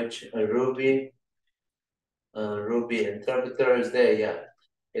 which Ruby interpreter is there. Yeah,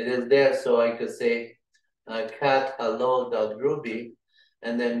 it is there. So I could say cat hello.ruby,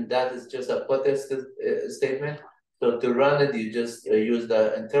 and then that is just a put statement. So to run it, you just use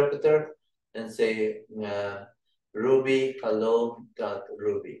the interpreter and say ruby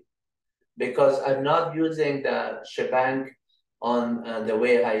hello.ruby. Because I'm not using the shebang on the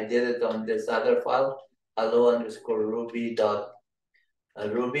way I did it on this other file, hello underscore ruby dot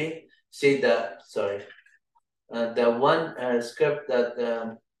ruby. See the, sorry, the one script that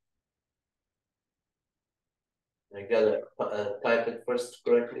I gotta type it first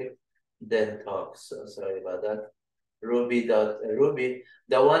correctly, then talk. So sorry about that. Ruby. The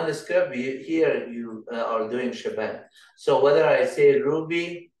one script here you are doing shebang. So whether I say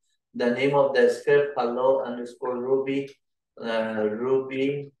Ruby, the name of the script, hello underscore Ruby,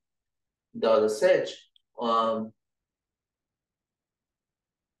 Ruby dot sh, dot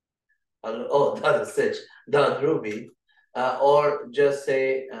sh dot Ruby, or just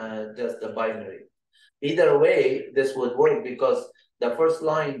say just the binary. Either way, this would work because the first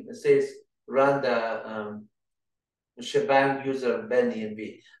line says run the shebang user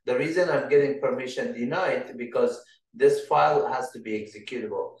benenv. The reason I'm getting permission denied because this file has to be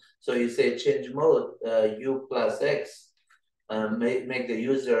executable. So you say change mode u plus x, make the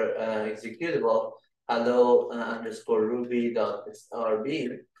user executable, hello underscore ruby dot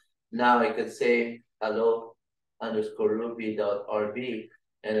rb. Now I could say hello underscore ruby dot rb,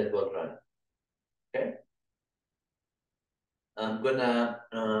 and it will run. Okay. I'm gonna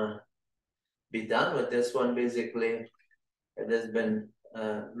be done with this one. Basically, it has been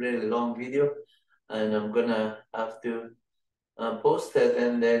a really long video, and I'm gonna have to post it,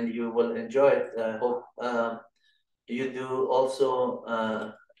 and then you will enjoy it. I hope you do also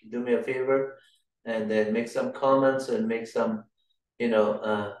do me a favor, and then make some comments and make some,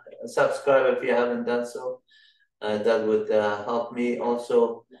 subscribe if you haven't done so. That would help me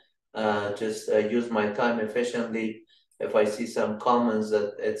also just use my time efficiently if I see some comments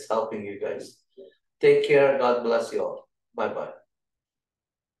that it's helping you guys. Take care. God bless you all. Bye-bye.